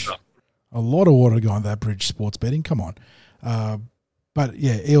bridge. A lot of water gone that bridge. Sports betting. Come on. But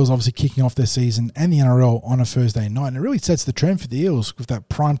yeah, Eels obviously kicking off their season and the NRL on a Thursday night. And it really sets the trend for the Eels with that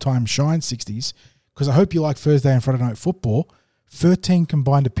primetime shine 60s, because I hope you like Thursday and Friday Night Football. 13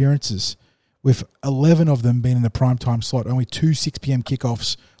 combined appearances with 11 of them being in the primetime slot, only 2 6 p.m.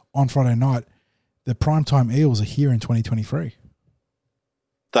 kickoffs on Friday night. The primetime Eels are here in 2023.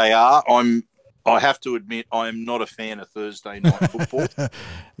 They are. I have to admit, I am not a fan of Thursday night football.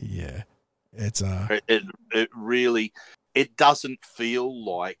 Yeah, it's it really, it doesn't feel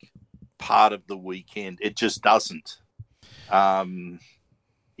like part of the weekend. It just doesn't.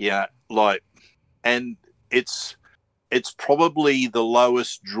 Yeah, like, and it's probably the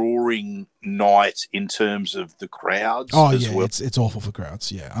lowest drawing night in terms of the crowds. Oh as yeah, well. it's awful for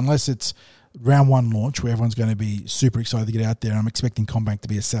crowds. Yeah, unless it's round one launch where everyone's going to be super excited to get out there. I'm expecting CommBank to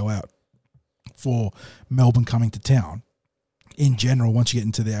be a sellout for Melbourne coming to town. In general, once you get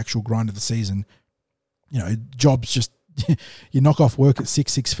into the actual grind of the season, you know, jobs just you knock off work at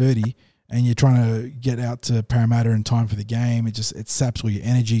 6:30, and you're trying to get out to Parramatta in time for the game. It saps all your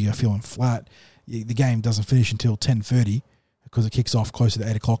energy. You're feeling flat. The game doesn't finish until 10:30 because it kicks off closer to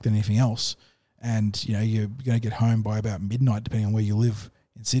 8 o'clock than anything else. And you know you're going to get home by about midnight, depending on where you live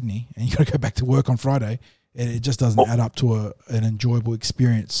in Sydney, and you got to go back to work on Friday. It just doesn't add up to an enjoyable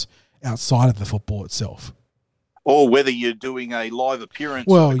experience outside of the football itself. Or whether you're doing a live appearance.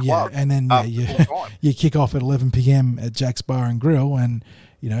 Well, at the yeah, club and then you kick off at 11 p.m. at Jack's Bar and Grill, and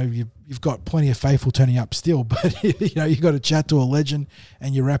you know you've got plenty of faithful turning up still, but you know you've got to chat to a legend,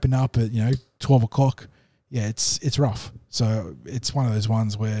 and you're wrapping up at 12 o'clock. Yeah, it's rough. So it's one of those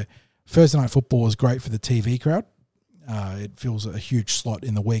ones where Thursday night football is great for the TV crowd. It fills a huge slot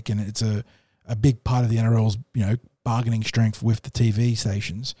in the week, and it's a big part of the NRL's bargaining strength with the TV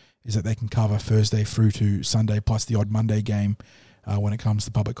stations is that they can cover Thursday through to Sunday plus the odd Monday game when it comes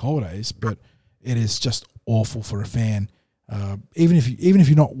to public holidays. But it is just awful for a fan, even if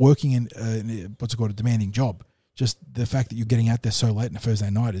you're not working in what's it called, a demanding job. Just the fact that you're getting out there so late on a Thursday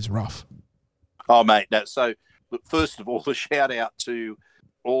night is rough. Oh, mate. So, look, first of all, a shout out to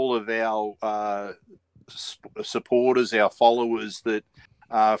all of our supporters, our followers that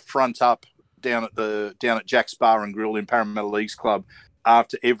front up down at Jack's Bar and Grill in Parramatta Leagues Club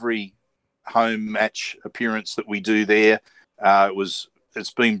after every home match appearance that we do there. It's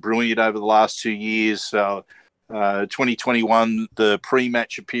been brilliant over the last 2 years. 2021, the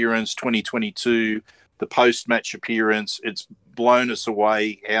pre-match appearance, 2022, the post-match appearance. It's blown us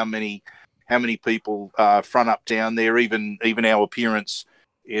away how many people front up down there. Even our appearance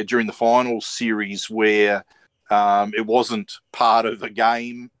during the finals series where it wasn't part of a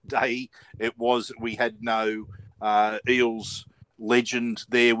game day. We had no Eels legend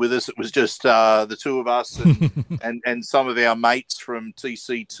there with us. It was just the two of us and some of our mates from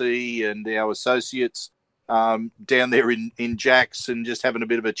TCT and our associates down there in Jack's and just having a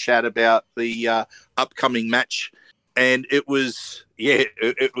bit of a chat about the upcoming match. And it was a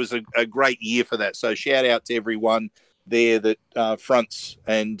great year for that. So shout out to everyone there that fronts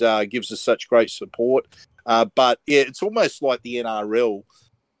and gives us such great support. But yeah, it's almost like the NRL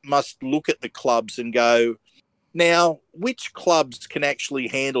must look at the clubs and go, now, which clubs can actually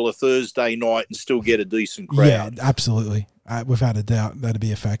handle a Thursday night and still get a decent crowd? Yeah, absolutely. Without a doubt, that'd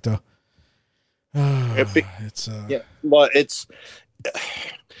be a factor. You've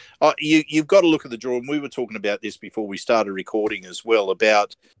got to look at the draw, and we were talking about this before we started recording as well,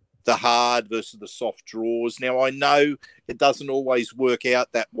 about the hard versus the soft draws. Now, I know it doesn't always work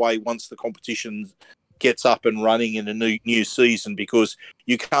out that way once the competition gets up and running in a new season, because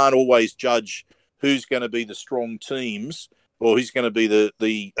you can't always judge who's going to be the strong teams or who's going to be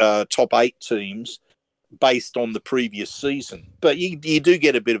the top 8 teams based on the previous season. But you do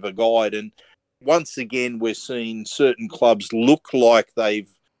get a bit of a guide, and once again, we're seeing certain clubs look like they've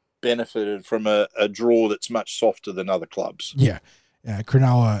benefited from a draw that's much softer than other clubs. Yeah.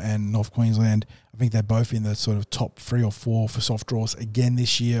 Cronulla and North Queensland, I think they're both in the sort of top 3 or 4 for soft draws again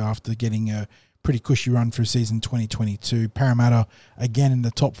this year after getting a pretty cushy run through season 2022. Parramatta, again, in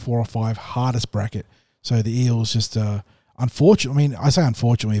the top 4 or 5 hardest bracket. So the Eels just, unfortunately, I mean, I say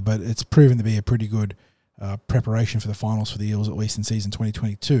unfortunately, but it's proven to be a pretty good preparation for the finals for the Eels, at least in season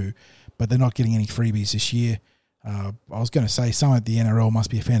 2022. But they're not getting any freebies this year. I was going to say someone at the NRL must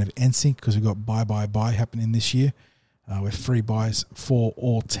be a fan of NSYNC because we've got bye happening this year with free buys for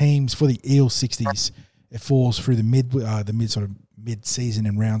all teams. For the Eels 60s, it falls through the mid-season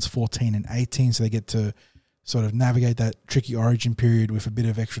in rounds 14 and 18, so they get to sort of navigate that tricky origin period with a bit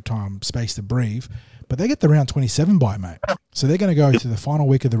of extra time, space to breathe. But they get the round 27 bye, mate. So they're going to go to the final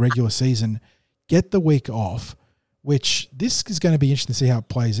week of the regular season, get the week off, which this is going to be interesting to see how it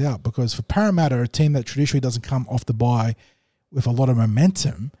plays out, because for Parramatta, a team that traditionally doesn't come off the bye with a lot of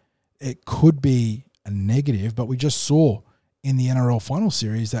momentum, it could be a negative. But we just saw in the NRL final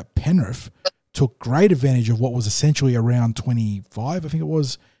series that Penrith took great advantage of what was essentially a round 25, I think it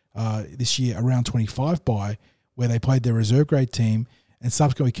was, this year, a round 25 bye, where they played their reserve grade team and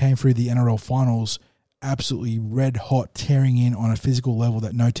subsequently came through the NRL finals absolutely red hot, tearing in on a physical level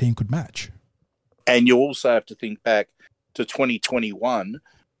that no team could match. And you also have to think back to 2021,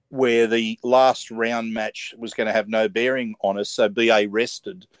 where the last round match was going to have no bearing on us. So BA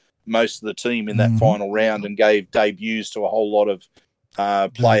rested most of the team in that final round and gave debuts to a whole lot of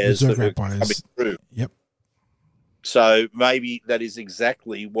players that were coming through. Yep. So maybe that is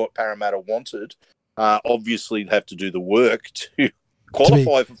exactly what Parramatta wanted. Obviously, they have to do the work to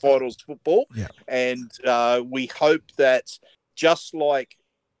qualify for finals football. Yeah. And we hope that, just like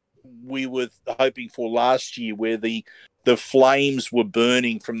we were hoping for last year, where the flames were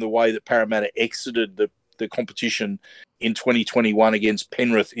burning from the way that Parramatta exited the competition in 2021 against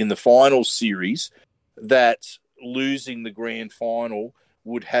Penrith in the final series, that losing the grand final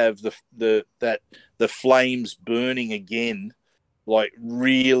would have the flames burning again, like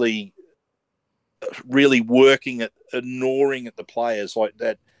really working at gnawing at the players, like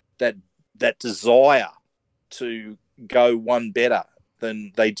that desire to go one better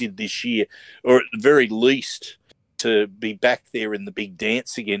than they did this year, or at the very least to be back there in the big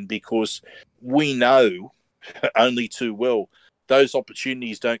dance again, because we know only too well those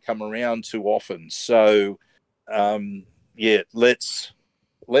opportunities don't come around too often. So let's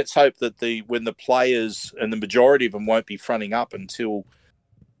hope that when the players, and the majority of them won't be fronting up until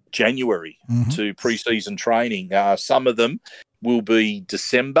January to pre-season training. Some of them will be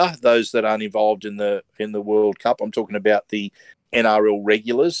December, those that aren't involved in the World Cup. I'm talking about the NRL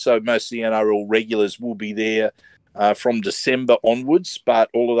regulars. So most of the NRL regulars will be there from December onwards, but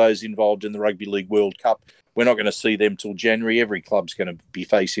all of those involved in the Rugby League World Cup, we're not going to see them till January. Every club's going to be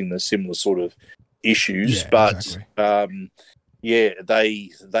facing the similar sort of issues, Exactly.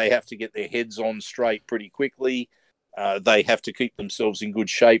 They have to get their heads on straight pretty quickly. They have to keep themselves in good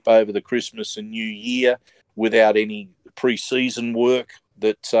shape over the Christmas and New Year without any pre-season work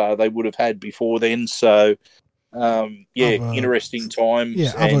that they would have had before then. So, interesting times.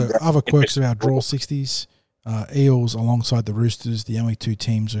 Yeah, other quirks of our draw 60s. Eels alongside the Roosters, the only two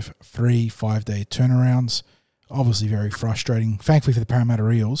teams with 3 5-day turnarounds. Obviously very frustrating. Thankfully for the Parramatta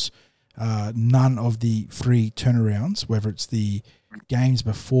Eels, none of the 3 turnarounds, whether it's the games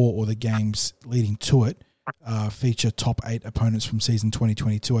before or the games leading to it, feature top 8 opponents from season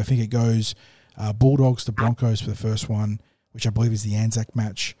 2022. I think it goes Bulldogs to Broncos for the first one, which I believe is the Anzac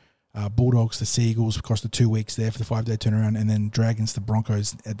match. Bulldogs to Seagulls across the 2 weeks there for the 5-day turnaround, and then Dragons to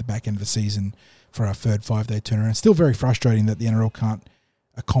Broncos at the back end of the season for our third 5-day turnaround. Still very frustrating that the NRL can't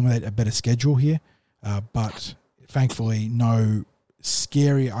accommodate a better schedule here, but thankfully no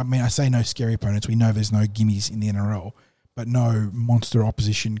scary, I say no scary opponents. We know there's no gimmies in the NRL, but no monster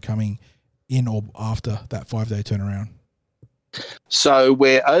opposition coming in or after that 5-day turnaround. So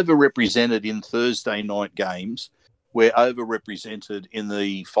we're overrepresented in Thursday night games. We're overrepresented in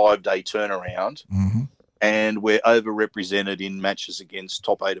the 5-day turnaround, and we're overrepresented in matches against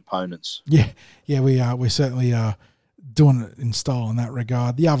top 8 opponents. Yeah, we are. We're certainly doing it in style in that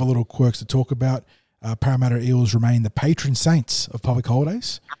regard. The other little quirks to talk about: Parramatta Eels remain the patron saints of public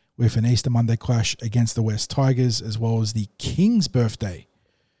holidays, with an Easter Monday clash against the West Tigers, as well as the King's birthday,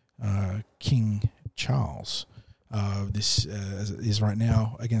 King Charles. This is right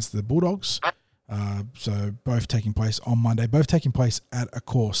now against the Bulldogs. So both taking place on Monday, both taking place at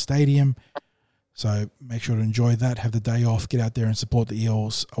Accor Stadium. So make sure to enjoy that, have the day off, get out there and support the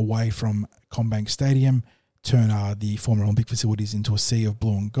Eels away from CommBank Stadium, turn the former Olympic facilities into a sea of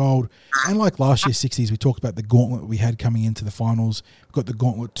blue and gold. And like last year's 60s, we talked about the gauntlet we had coming into the finals. We've got the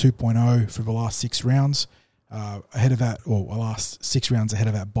gauntlet 2.0 for the last 6 rounds. Ahead of that, or the last 6 rounds ahead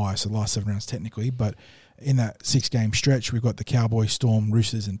of that bye, so the last 7 rounds technically, but in that 6-game stretch, we've got the Cowboys, Storm,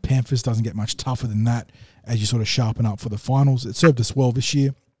 Roosters, and Panthers. Doesn't get much tougher than that as you sort of sharpen up for the finals. It served us well this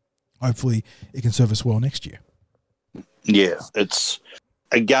year. Hopefully, it can serve us well next year. Yeah, it's,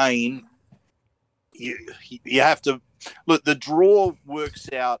 again, you have to look. The draw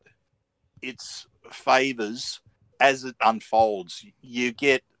works out its favours as it unfolds. You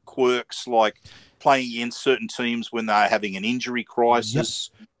get quirks like playing against certain teams when they're having an injury crisis.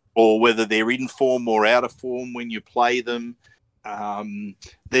 Yep. Or whether they're in form or out of form when you play them.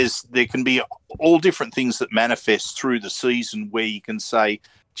 There can be all different things that manifest through the season where you can say,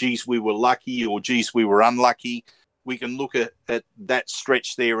 geez, we were lucky, or geez, we were unlucky. We can look at that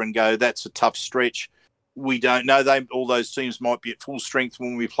stretch there and go, that's a tough stretch. We don't know. All those teams might be at full strength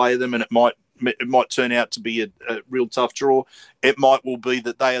when we play them, and it might turn out to be a real tough draw. It might well be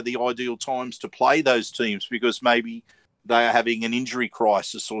that they are the ideal times to play those teams because maybe they are having an injury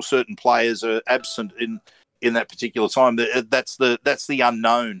crisis or certain players are absent in that particular time. That's the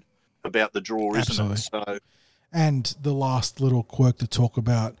unknown about the draw, isn't Absolutely. it? So, and the last little quirk to talk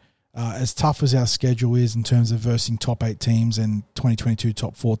about, as tough as our schedule is in terms of versing top 8 teams and 2022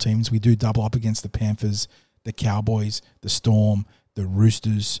 top 4 teams, we do double up against the Panthers, the Cowboys, the Storm, the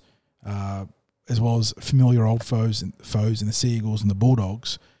Roosters, as well as familiar old foes in the Sea Eagles and the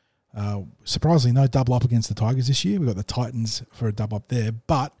Bulldogs. Surprisingly, no double up against the Tigers this year. We've got the Titans for a double up there,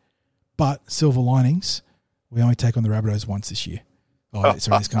 but silver linings, we only take on the Rabbitohs once this year.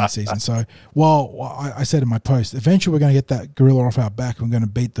 This coming season. So while I said in my post, eventually we're going to get that gorilla off our back and we're going to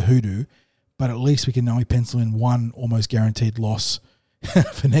beat the Hoodoo, but at least we can only pencil in one almost guaranteed loss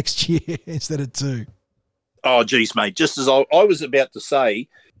for next year instead of 2. Oh, geez, mate. Just as I was about to say,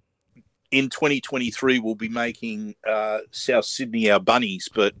 in 2023 we'll be making South Sydney our bunnies,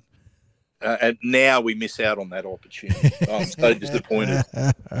 but and now we miss out on that opportunity. I'm so disappointed.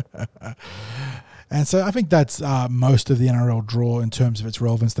 And so I think that's most of the NRL draw in terms of its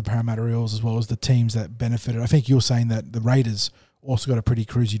relevance to Parramatta Eels as well as the teams that benefited. I think you're saying that the Raiders also got a pretty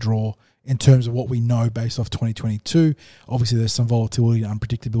cruisy draw in terms of what we know based off 2022. Obviously, there's some volatility and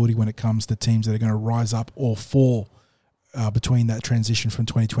unpredictability when it comes to teams that are going to rise up or fall between that transition from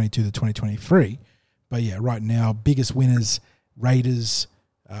 2022 to 2023. But yeah, right now, biggest winners, Raiders,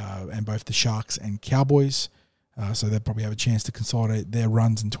 and both the Sharks and Cowboys. So they'll probably have a chance to consolidate their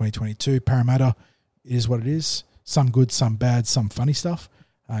runs in 2022. Parramatta, it is what it is. Some good, some bad, some funny stuff.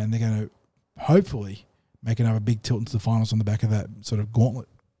 And they're going to hopefully make another big tilt into the finals on the back of that sort of gauntlet.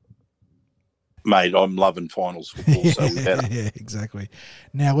 Mate, I'm loving finals football, so we better. Yeah, exactly.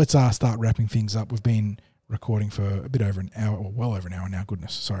 Now let's start wrapping things up. We've been recording for a bit over an hour, or well over an hour now,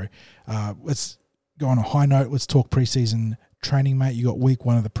 goodness, sorry. Let's go on a high note. Let's talk preseason training, mate. You got week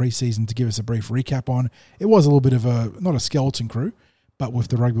 1 of the preseason to give us a brief recap on. It was a little bit of not a skeleton crew, but with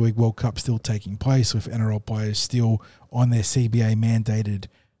the Rugby League World Cup still taking place, with NRL players still on their CBA mandated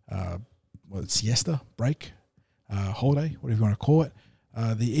siesta, break, holiday, whatever you want to call it,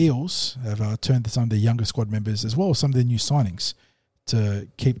 the Eels have turned to some of their younger squad members as well as some of their new signings to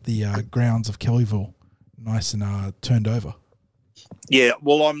keep the grounds of Kellyville nice and turned over. Yeah,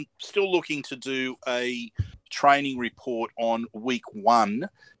 well, I'm still looking to do a training report on week 1.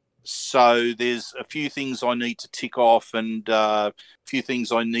 So there's a few things I need to tick off and a few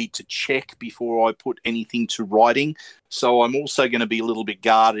things I need to check before I put anything to writing. So I'm also going to be a little bit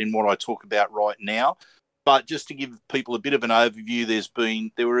guarded in what I talk about right now. But just to give people a bit of an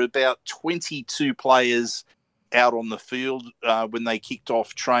overview, there were about 22 players out on the field when they kicked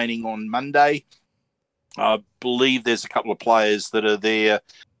off training on Monday. I believe there's a couple of players that are there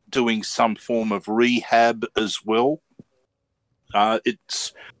doing some form of rehab as well.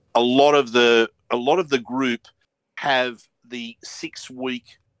 It's a lot of the group have the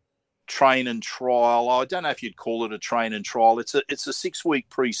 6-week train and trial. I don't know if you'd call it a train and trial. It's a 6-week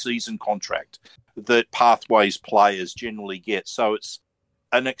pre-season contract that Pathways players generally get. So it's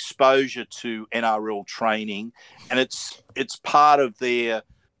an exposure to NRL training, and it's part of their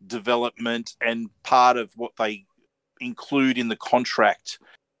development and part of what they include in the contract,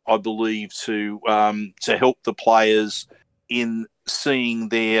 I believe, to help the players in seeing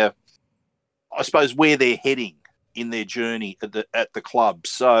their, I suppose, where they're heading in their journey at the club.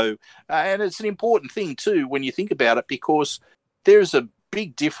 So, and it's an important thing too when you think about it, because there's a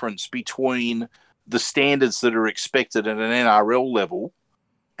big difference between the standards that are expected at an NRL level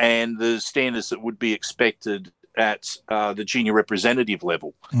and the standards that would be expected at the junior representative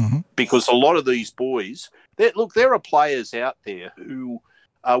level. Mm-hmm. Because a lot of these boys, there are players out there who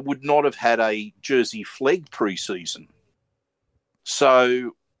would not have had a jersey flagged pre-season.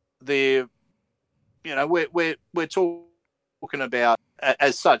 So they're, we're talking about,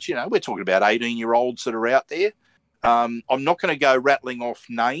 as such, we're talking about 18-year-olds that are out there. I'm not going to go rattling off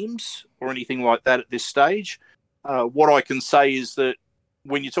names or anything like that at this stage. What I can say is that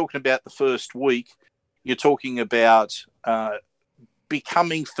when you're talking about the first week, you're talking about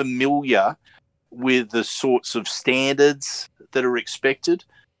becoming familiar with the sorts of standards that are expected,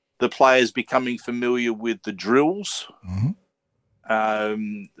 the players becoming familiar with the drills, mm-hmm.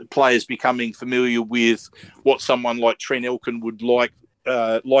 Players becoming familiar with what someone like Trent Elkin would like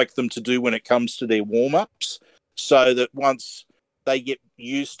them to do when it comes to their warm-ups, so that once they get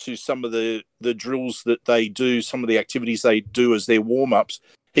used to some of the drills that they do, some of the activities they do as their warm-ups,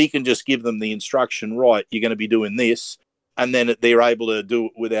 he can just give them the instruction, right, you're going to be doing this, and then they're able to do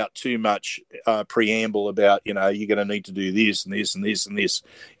it without too much preamble about, you're going to need to do this and this and this and this.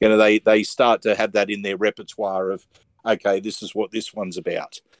 They start to have that in their repertoire of, okay, this is what this one's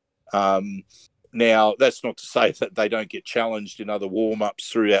about. Now, that's not to say that they don't get challenged in other warm-ups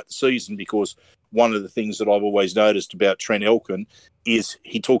throughout the season, because one of the things that I've always noticed about Trent Elkin is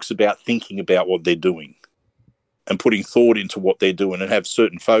he talks about thinking about what they're doing and putting thought into what they're doing and have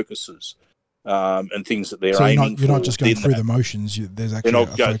certain focuses and things that they're aiming for. You're not just going through the motions. There's actually a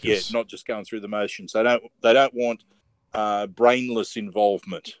focus. Yeah, not just going through the motions. They don't want brainless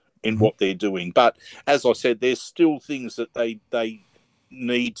involvement in what they're doing. But as I said, there's still things that they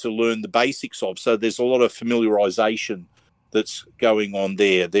need to learn the basics of. So there's a lot of familiarisation that's going on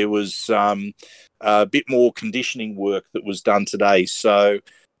there. There was a bit more conditioning work that was done today. So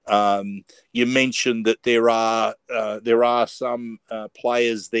you mentioned that there are some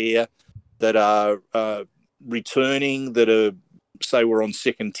players there that are returning that are, say, were on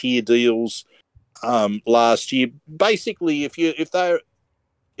second tier deals last year. Basically, if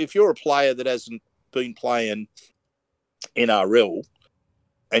you're a player that hasn't been playing NRL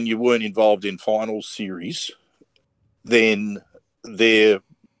and you weren't involved in finals series, then they're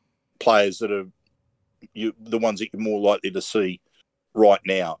players that are the ones that you're more likely to see right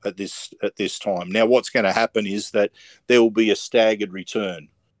now at this time. Now, what's going to happen is that there will be a staggered return.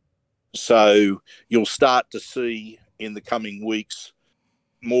 So you'll start to see in the coming weeks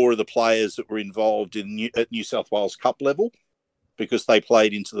more of the players that were involved at New South Wales Cup level, because they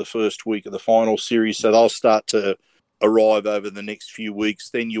played into the first week of the final series. So they'll start to arrive over the next few weeks.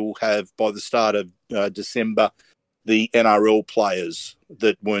 Then you'll have, by the start of December, the NRL players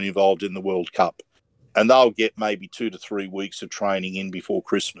that weren't involved in the World Cup. And they'll get maybe 2 to 3 weeks of training in before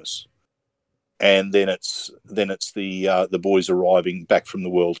Christmas. And then it's the boys arriving back from the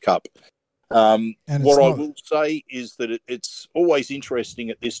World Cup. I will say is that it's always interesting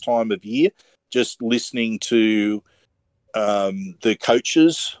at this time of year, just listening to the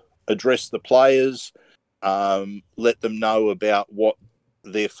coaches address the players, let them know about what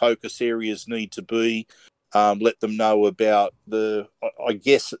their focus areas need to be, let them know about a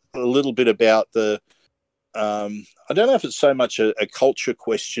little bit about I don't know if it's so much a culture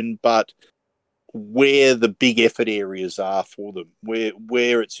question, but where the big effort areas are for them,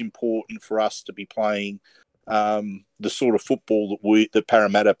 where it's important for us to be playing the sort of football that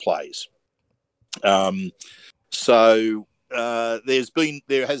Parramatta plays. So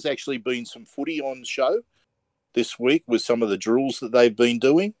there has actually been some footy on show this week with some of the drills that they've been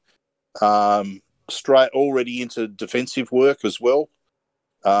doing. Straight already into defensive work as well.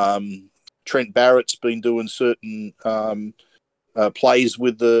 Trent Barrett's been doing certain plays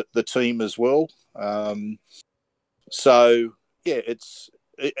with the team as well. So yeah,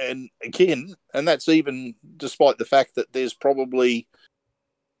 and that's even despite the fact that there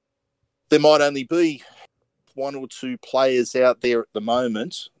might only be 1 or 2 players out there at the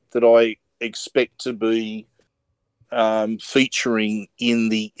moment that I expect to be featuring in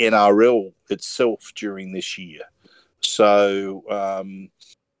the NRL itself during this year. So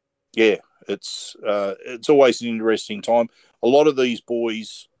it's always an interesting time. A lot of these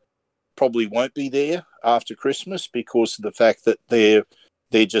boys probably won't be there after Christmas because of the fact that they're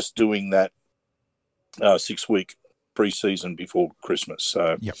just doing that 6-week pre-season before Christmas.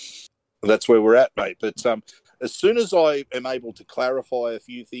 So that's where we're at, mate. But as soon as I am able to clarify a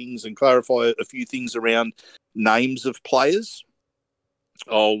few things around names of players,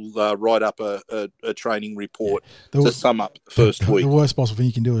 I'll write up a training report to sum up the first week. The worst possible thing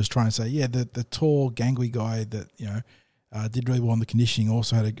you can do is try and say, the tall, gangly guy that, did really well in the conditioning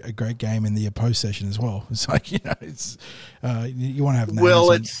also had a great game in the post session as well. It's like, it's you want to have names.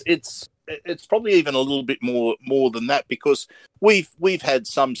 Well, it's probably even a little bit more than that, because we've had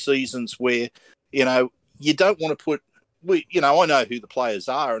some seasons where, you don't want to put, I know who the players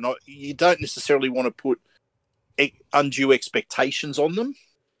are, and you don't necessarily want to put undue expectations on them,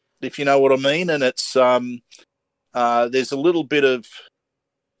 if you know what I mean. And it's there's a little bit of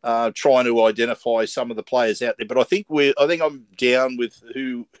trying to identify some of the players out there, but I think I'm down with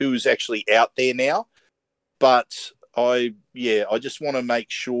who's actually out there now. But I just want to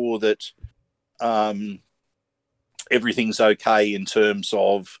make sure that everything's okay in terms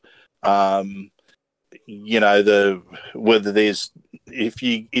of whether there's if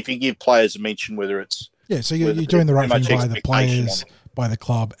you give players a mention, whether it's so you're doing the right thing by the players, by the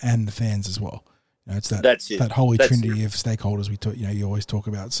club, and the fans as well. It's that holy trinity of stakeholders you always talk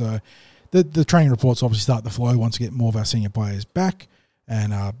about. So the training reports obviously start to flow once we get more of our senior players back,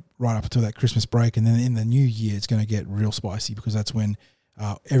 and right up until that Christmas break, and then in the new year it's going to get real spicy, because that's when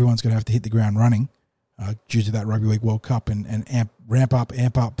everyone's going to have to hit the ground running due to that Rugby League World Cup and amp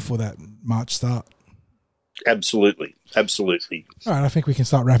up for that March start. Absolutely. All right, I think we can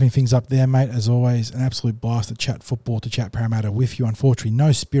start wrapping things up there, mate. As always, an absolute blast to chat football, to chat Parramatta with you. Unfortunately,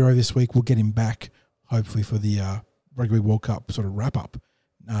 no Spiro this week. We'll get him back, hopefully, for the Rugby World Cup sort of wrap-up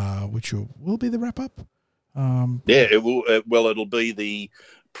which will be the wrap up. Yeah, it will. It'll be the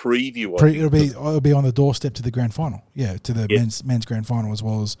preview. It'll be on the doorstep to the grand final. Yeah, to the men's grand final, as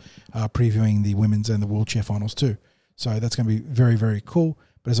well as previewing the women's and the wheelchair finals too. So that's going to be very, very cool.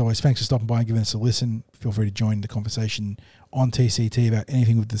 But as always, thanks for stopping by and giving us a listen. Feel free to join the conversation on TCT about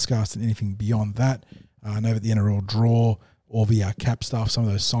anything we've discussed and anything beyond that. I know that the NRL draw, all the cap stuff, some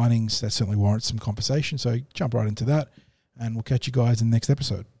of those signings, that certainly warrants some conversation. So jump right into that, and we'll catch you guys in the next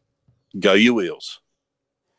episode. Go you Eels.